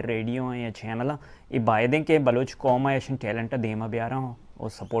चीज़ें रेडियो या चैनल ये वायदे के बलोच कौम है ऐसे टैलेंट देमा भी आ रहा हूँ और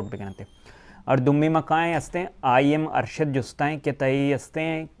सपोर्ट भी करते और दुम्मी मकाएँ हंसते IM अरशद जुस्ताएँ के तई हंसते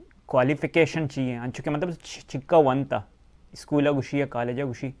क्वालिफिकेशन चाहिए अंचु के मतलब चिक्का वन था स्कूल गुशी या कॉलेज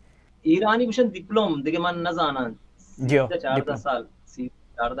गुशी ईरानी गुशन डिप्लोम दिगे मन न जाना जियो 4 साल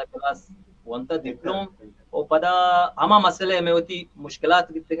 4 क्लास वन था डिप्लोम ओ पदा आमा मसले में होती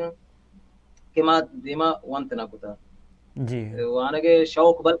मुश्किलात कितने के मा देमा वन तना कुता जी वानगे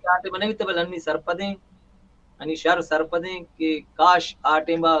शौक बल के आटे बने भी तबल अन्नी सरपदे अनि शर सरपदे के काश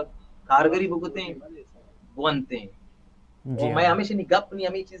आटे बा कारगरी बुकते बनते और मैं हमेशा नहीं गप नहीं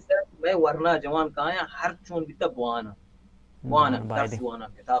हमें चीज मैं वरना जवान कहाँ है हर चोन भी तब बुआना दस बुआना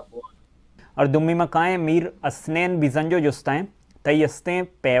किताब बुआना और दुम्मी मकाएँ मीर असनैन बिजंजो जुस्ताएं तई अस्ते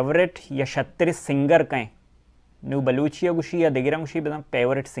फेवरेट या 36 सिंगर कहें न्यू बलूचिया गुशी या दिगरा गुशी बता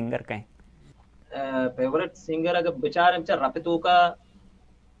फेवरेट सिंगर कहें फेवरेट सिंगर अगर बेचारे बेचार रपितो का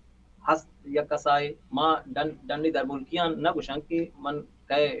हस्त या कसाई माँ डंडी दरबुल्कियां ना गुशंकी मन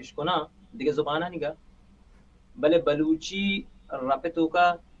कहे इसको ना दिगे जुबाना नहीं का भले बलूची रपितो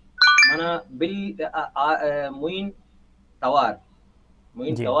का मना बिल मुइन तवार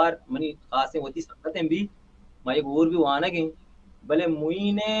मनी खासे होती सकते भी मैं एक और भी वाना गई भले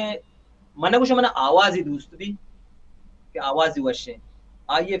मुइने मना कुछ मना आवाज ही दोस्त भी कि आवाज ही वश है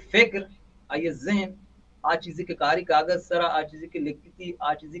आइए फिक्र आइए जहन आ चीज़ें के कारी कागज सरा आ चीज़ें के लिखती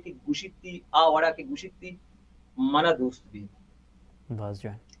आ चीज़ें की गुशिती आ वड़ा के गुशिती मना दोस्त भी बस जो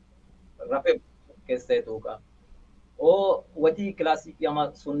रफे कैसे तो का ओ वती क्लासिक या मा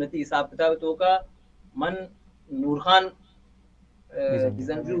सुन्नती हिसाब किताब तो का मन नूर खान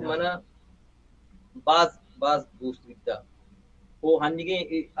बिजंजू मना बाज दोस्त बिता ओ हन्निगे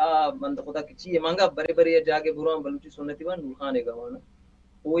आ बंद खुदा की चीज मांगा बड़े बड़े जाके बुरा बलूची सुन्नती बन नूर खान है गवाना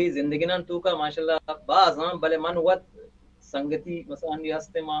कोई जिंदगी ना तू का माशाल्लाह बाज हां भले मन वत संगति मसान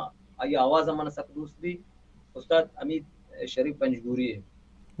हस्ते मा आई आवाज मन सक दोस्त भी उस्ताद अमीद शरीफ पंजगुरी है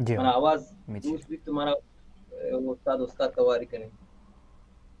जी मन आवाज दोस्त भी तुम्हारा उस्ताद कवारी करें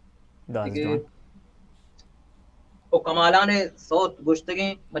ओ कमालाने सौत गोश्तगे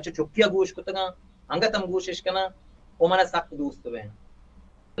मचे चुक्किया गोश कुतगा अंगतम गोशिश कना ओ मना सख्त दोस्त वे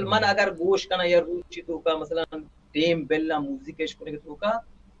मन अगर गोश कना या रुचि तो का मसलन टीम बेल्ला म्यूजिक एश कोने तो का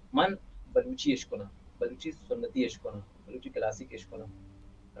मन बलूची एश कोना बलूची सुन्नती एश कोना बलूची क्लासिक एश कोना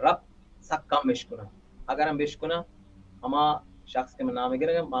रब सक कम एश कोना अगर हम एश कोना हमा शख्स के नाम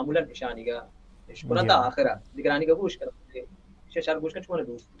वगैरह मामूलन निशानी का एश कोना ता आखिरा दिगरानी का गोश कर शर गोश का छोने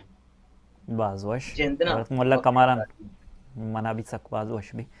दोस्त बाजवश मुल्ला कमारान मना भी सक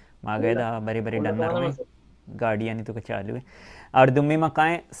बाजवश भी मागेदा बड़ी बड़ी डन्नर में गाड़ियाँ नहीं तो कुछ चालू है और दुम्मी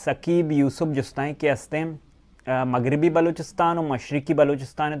मकाएं सकीब यूसुफ जुस्ताएं के हस्ते मगरबी बलूचिस्तान और मशरकी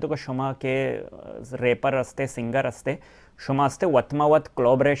बलूचिस्तान है तो शुमा के रेपर हस्ते सिंगर हस्ते शुमा हस्ते वतमावत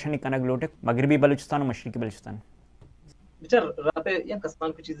कोलैबोरेशन कनक लोटे मगरबी बलूचिस्तान और मशरकी बलूचिस्तान बिचार राते या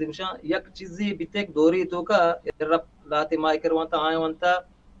कस्तान की चीजें कुछ या चीजें बितेक दोरी तो का रब लाते माय करवाता आए वंता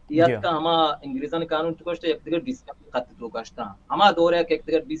याद का हमा इंग्लिशन कानून तो कोष्ट एक दिगर डिस्कस खाते तो काष्टा हमा दौर है कि एक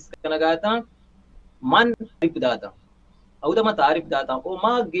दिगर डिस्कस लगाया था मन तारीफ दाता औदा मैं तारीफ दाता ओ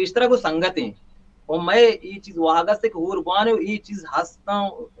मां गेस्टरा को संगत है ओ मैं ये चीज वागा से और बाने ये चीज हंसता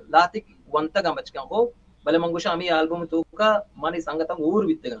लाते वंता का बचका हो भले मंगुशा मी एल्बम तो का माने संगत और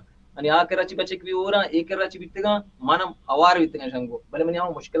बितेगा आणि आकराची बचे की ओरा एकराची बितेगा मानम अवार बितेगा संगो भले मने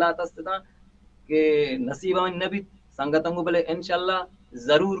मुश्किलात असता के नसीबा में नबी संगतंगो भले इंशाल्लाह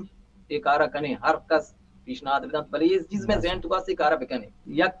जरूर एक आरा कने हर कस पिछनाद विदांत भले ये चीज में जैन तुका से कारा बेकने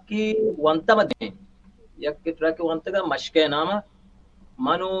यक की वंता मत यक के ट्रैक वंता का मशके नामा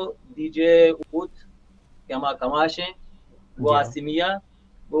मानो डीजे उत कमा कमाशे वो आसिमिया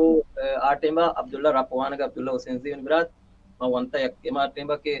वो आटेमा अब्दुल्ला रापवान का अब्दुल्ला हुसैन जी इनबरात मा वंता यक केमा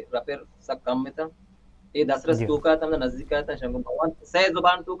टेंबा के रपेर सब कम में था ये दसरस तो का था नजदीक था शंगो भगवान सह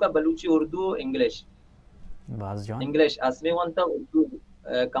जुबान तो का बलूची उर्दू इंग्लिश बाज जान इंग्लिश असली वंता उर्दू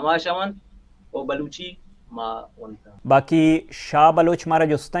कमाशवन और बलूची मा वंता बाकी शाह बलोच मारा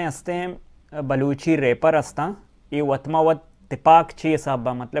जुस्ता हस्ते हैं बलूची रेपर हस्ता ये वतमावत तिपाक ची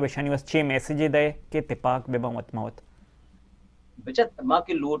साहबा मतलब शनि वस ची मैसेज दे के तिपाक बेबा वतमावत बचत मां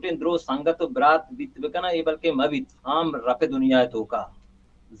के लोटे द्रो संगत ब्रात बित बकना ये बल्कि मवित हम रपे दुनिया तो का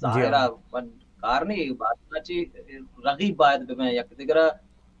जाहिरा वन कारनी बात नाची रगीब बात बे यक दिगरा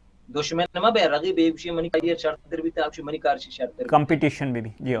दुश्मन नमा बे रगीब बेबशी मनी का ये शर्त भी ता आपशी मनी कारशी शर्त कंपटीशन भी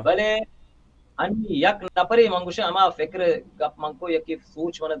जी भले अन्नी यक नपरे मंगुशा अमा फिक्र गप मंको यक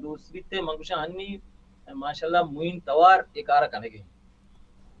सोच वना दूसरी ते मंगुशा अन्नी माशाल्लाह मुइन तवार एक आरा कनेगे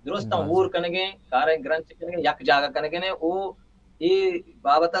दुरुस्ता और कनेगे कारे ग्रंथ कनेगे यक जागा कनेगे ने ओ ये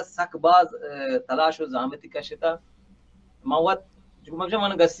बाबता सकबाज तलाश व जामती का शिता मवत जो मंगुशा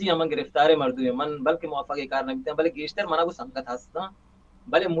मन गस्सी हम गिरफ्तारे मर्दू मन बल्कि मुआफा के कारण नहीं भले गेस्टर मना को संगत हस्ता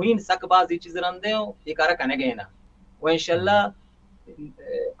भले मुइन सकबाज ये चीज रंदे एक आरा कनेगे ना वो इंशाल्लाह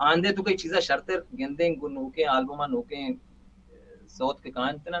आंदे तो कोई चीज़ा शर्तर गेंदे गुनो के एल्बम नोके सौत के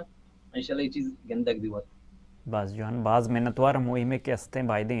कान तना इंशाल्लाह ये चीज गंदक भी होत बस जान बाज मेहनतवार मोई में के हस्ते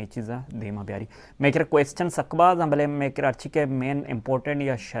बायदे ये चीज़ा देमा प्यारी मैं कर क्वेश्चन सकबाज भले मैं कर अच्छी के मेन इंपॉर्टेंट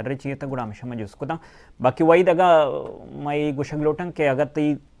या शर्र चाहिए था गुड़ा हमेशा मैं उसको था बाकी वही दगा मैं गुशक लोटन के अगर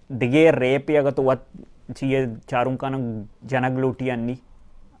ती दिगे रेप या अगर तो वत चाहिए चारों का ना जनक लोटी अन्नी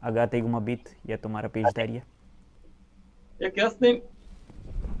अगर ते गुमा बीत या तुम्हारा पेशदारी है ये कैसे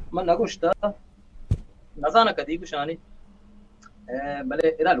मन नगुश्ता नजाना कदी कुशानी भले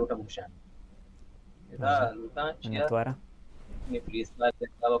इरा लोटा कुशानी इरा लोटा चिया ने पुलिस वाले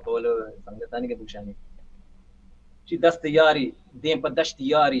का बोलो संगतानी के कुशानी ची दस्त यारी दें पर दस्त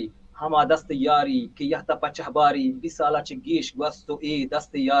यारी हम दस्त यारी कि यह ता चहबारी बिसाला ची गीश वस्तो ए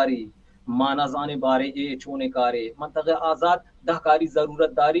दस्त यारी माना जाने बारे ए छोने कारे मंतगे आजाद दहकारी जरूरत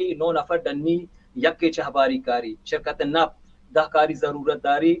दारी नो नफर डन्नी यक्के चहबारी कारी शिरकत नफ दहकारी जरूरत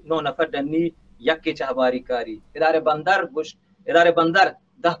दारी नो नफर डन्नी यक्के चहबारी कारी इदारे बंदर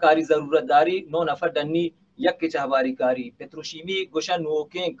दहकारी जरूरत दारी नो नफर डन्नी यक्के चहबारी कारी पेट्रोशीमी गुशन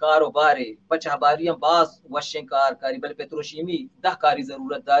नोके कारोबारे पचहबारियां बास वशें कार कारी बल पेट्रोशीमी दहकारी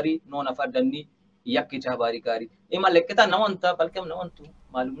जरूरत दारी नो नफर डन्नी यक्के चहबारी कारी इमा लिखता नवंता बल्कि हम नवंतु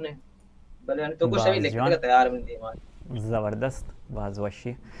मालूम नहीं भले तो कुछ भी लिखने का तैयार में दे जबरदस्त बाज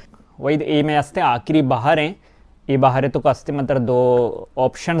वशी वही ए में हस्ते आखिरी बाहर हैं ये बाहर है तो कस्ते मतलब दो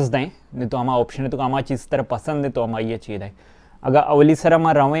ऑप्शंस दें नहीं तो हमारा ऑप्शन है तो हमारा चीज़ तरह पसंद है तो हमारा ये चीज़ है अगर अवली सर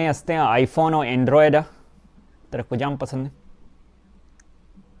हमारा रवें हस्ते आईफोन और एंड्रॉयड है तरह को जाम पसंद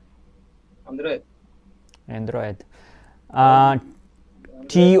है एंड्रॉयड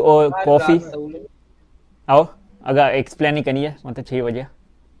टी और कॉफ़ी आओ अगर एक्सप्लेन ही करिए मतलब 6 बजे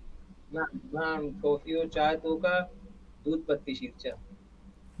ना कॉफ़ी और चाय तो का दूध पत्ती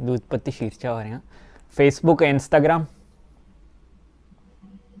शीरचा हो रहे हैं फेसबुक इंस्टाग्राम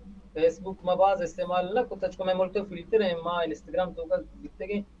फेसबुक में बाज इस्तेमाल ना कुछ को मैं मुल्क फिल्टर है मां इंस्टाग्राम तो का बिकते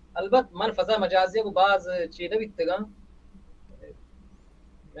के अलबत मन फजा मजाजिया को बाज चीज बिकतेगा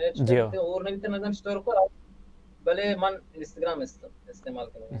मैं जी चलते और नहीं बिकते नजम स्टोर को भले मन इंस्टाग्राम इस्तेमाल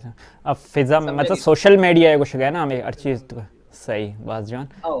करें अब फिजा मतलब सोशल मीडिया है कुछ गया ना हमें हर चीज़ तो सही बात जान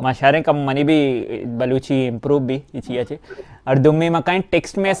माशारे कम मनी भी बलूची इम्प्रूव भी इची अच्छे और दुम्मी मकान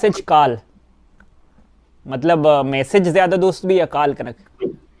टेक्स्ट मैसेज कॉल मतलब मैसेज ज़्यादा दोस्त भी या कॉल कनक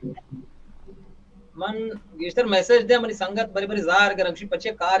मन गिस्टर मैसेज दे मनी संगत बड़ी बड़ी जार कर हमशी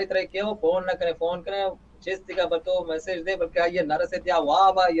पचे कार इतरे क्यों फोन ना करे फोन करे चेस्ती का बतो मैसेज दे बल्कि ये नरसे दिया वाह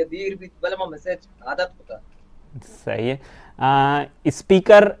वाह ये दीर भी भले में मैसेज आदत होता सही है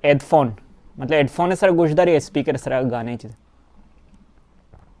स्पीकर हेडफोन मतलब हेडफोन सर गुजदारी स्पीकर सर गाने चीज़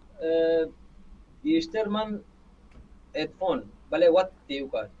गिस्टर मन हेडफोन भले वत देव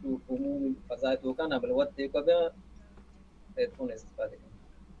का तू उमूमी फजा तो का ना भले वत देव का हेडफोन इस्तेमाल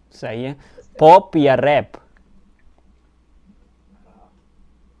सही है पॉप या रैप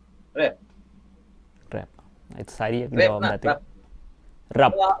रैप रैप इट्स सारी एक जवाब आती है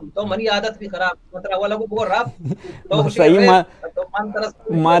रैप तो मनी आदत भी खराब मतलब वाला को वो रैप तो सही तो मन तरस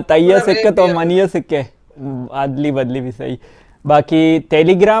मां तैया सिक्के तो मनिया सिक्के आदली बदली भी सही बाकी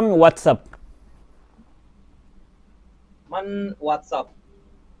टेलीग्राम व्हाट्सएप मन व्हाट्सएप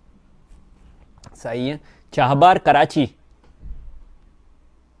सही है चाहबार कराची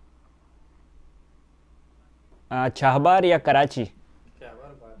चाहबार या कराची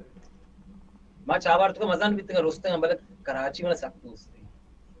मां चाहबार तो मजान भी तक रोस्ते हैं भले कराची में सकते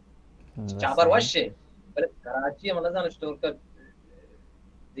उससे चाहबार वशे भले कराची में नजान स्टोर कर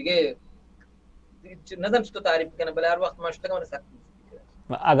दिगे नजम तो तारीफ करने भले हर वक्त मस्त में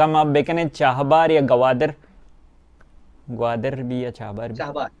सकते अगर आप बेकने चाहबार या गवादर ग्वादर भी या चाहबार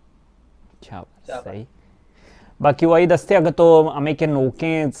चाहबार सही बाकी वही दस्ते अगर तो हमें के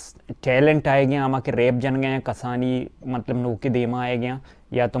नोके टैलेंट आए गए हम के रैप जन गए कसानी मतलब नोके देमा आए गया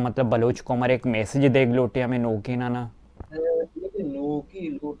या तो मतलब बलोच को हमारे एक मैसेज देख लोटे हमें नोके ना नोकी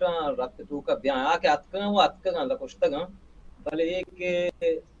लोटा रक्त तो का ब्याह आके अतका वो अतका ला कुछ तक भले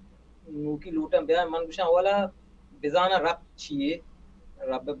एक नोकी लोटा ब्याह मन कुछ वाला बिजाना रप छिए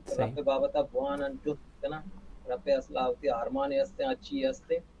रप बाबता बुआन जो ना रप असलावती आरमान हस्ते अच्छी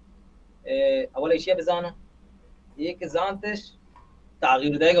हस्ते अवल एशिया बिजाना एक जानतेश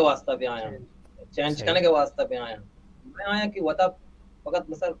तागीर दे के वास्ता पे आया चेंज करने के वास्ता पे आया मैं आया कि वता फकत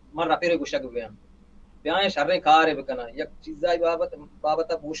मसल मर रफेरे गुशक गया ब्याह शर्रे कार है बकना एक चीजा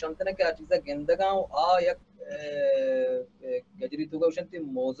बाबत भूषण तने क्या चीजा गेंदगांव आ एक गजरी तो गवशंती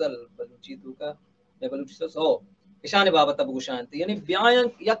मोजल बलूची तो का ने बलूची सो ईशान बाबत भूषण यानी ब्याह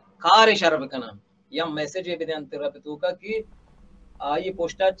एक कार है शर्र बकना या मैसेज ये बयान तेरा पे तो का कि आ ये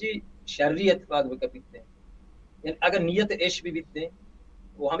पोस्टाची शर्रियत पाक बकपीते अगर नियत इश भी बीतते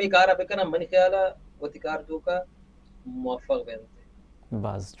वो हमें कार अब करना मन ख्याल वो तिकार तो का मुवफ़्फ़क़ बनते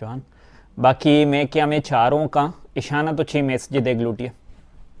बस जान बाकी मैं क्या मैं चारों का इशाना तो 6 मैसेज देख लूटिए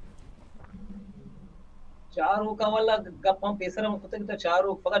चारों का वाला गप्पा पेसर हम कुछ तो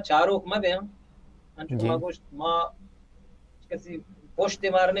चारों फकत चारों में बे अंत मागोश मां किसी पोस्ट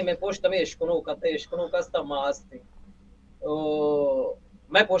मारने में पोस्ट में इश्कनो कस्ता मास्ते ओ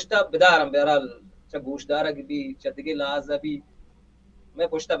मैं पोस्टा बिदारम बहरहाल गोशदारा की भी चतगे लाज अभी मैं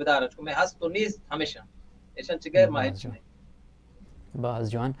पोस्टा बिदार को मैं हंस तो नीज हमेशा ऐसा चिगैर माहिज में बाज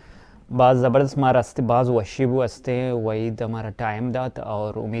जान बाज ज़बरदस्त मारा अस्ते बाज वशीबू अस्ते वही हमारा टाइम दात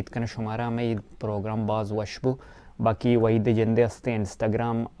और उम्मीद करना शुमारा हमें ये प्रोग्राम बाज वशबू बाकी वही जिंदे अस्ते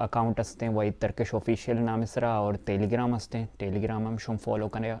इंस्टाग्राम अकाउंट अस्ते वही तर्कश ऑफिशियल नाम सरा और टेलीग्राम अस्ते टेलीग्राम हम शुम फॉलो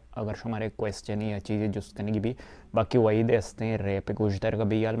करें अगर हमारे क्वेश्चन या चीज़ें जुस्त करने की भी बाकी वही दे अस्ते रैप गुजदर का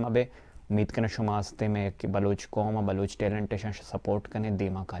भी आलमा बे उम्मीद करना शुमास्ते में कि बलोच कौम बलोच टैलेंट सपोर्ट करें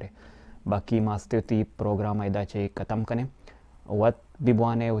देमा करे बाकी मास्ते होती प्रोग्राम ऐदा चाहिए ख़त्म करें वत भी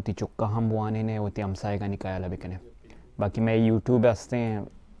बुआने होती चुक्का हम बुआने ने होती हमसाए का निकाया भी करें बाकी मैं यूट्यूब हंसते हैं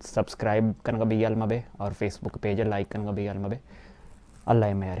सब्सक्राइब करना भी अलमा बे और फेसबुक पेज लाइक करना भी अलमा बे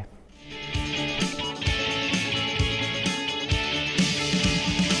अल्लाह मेरे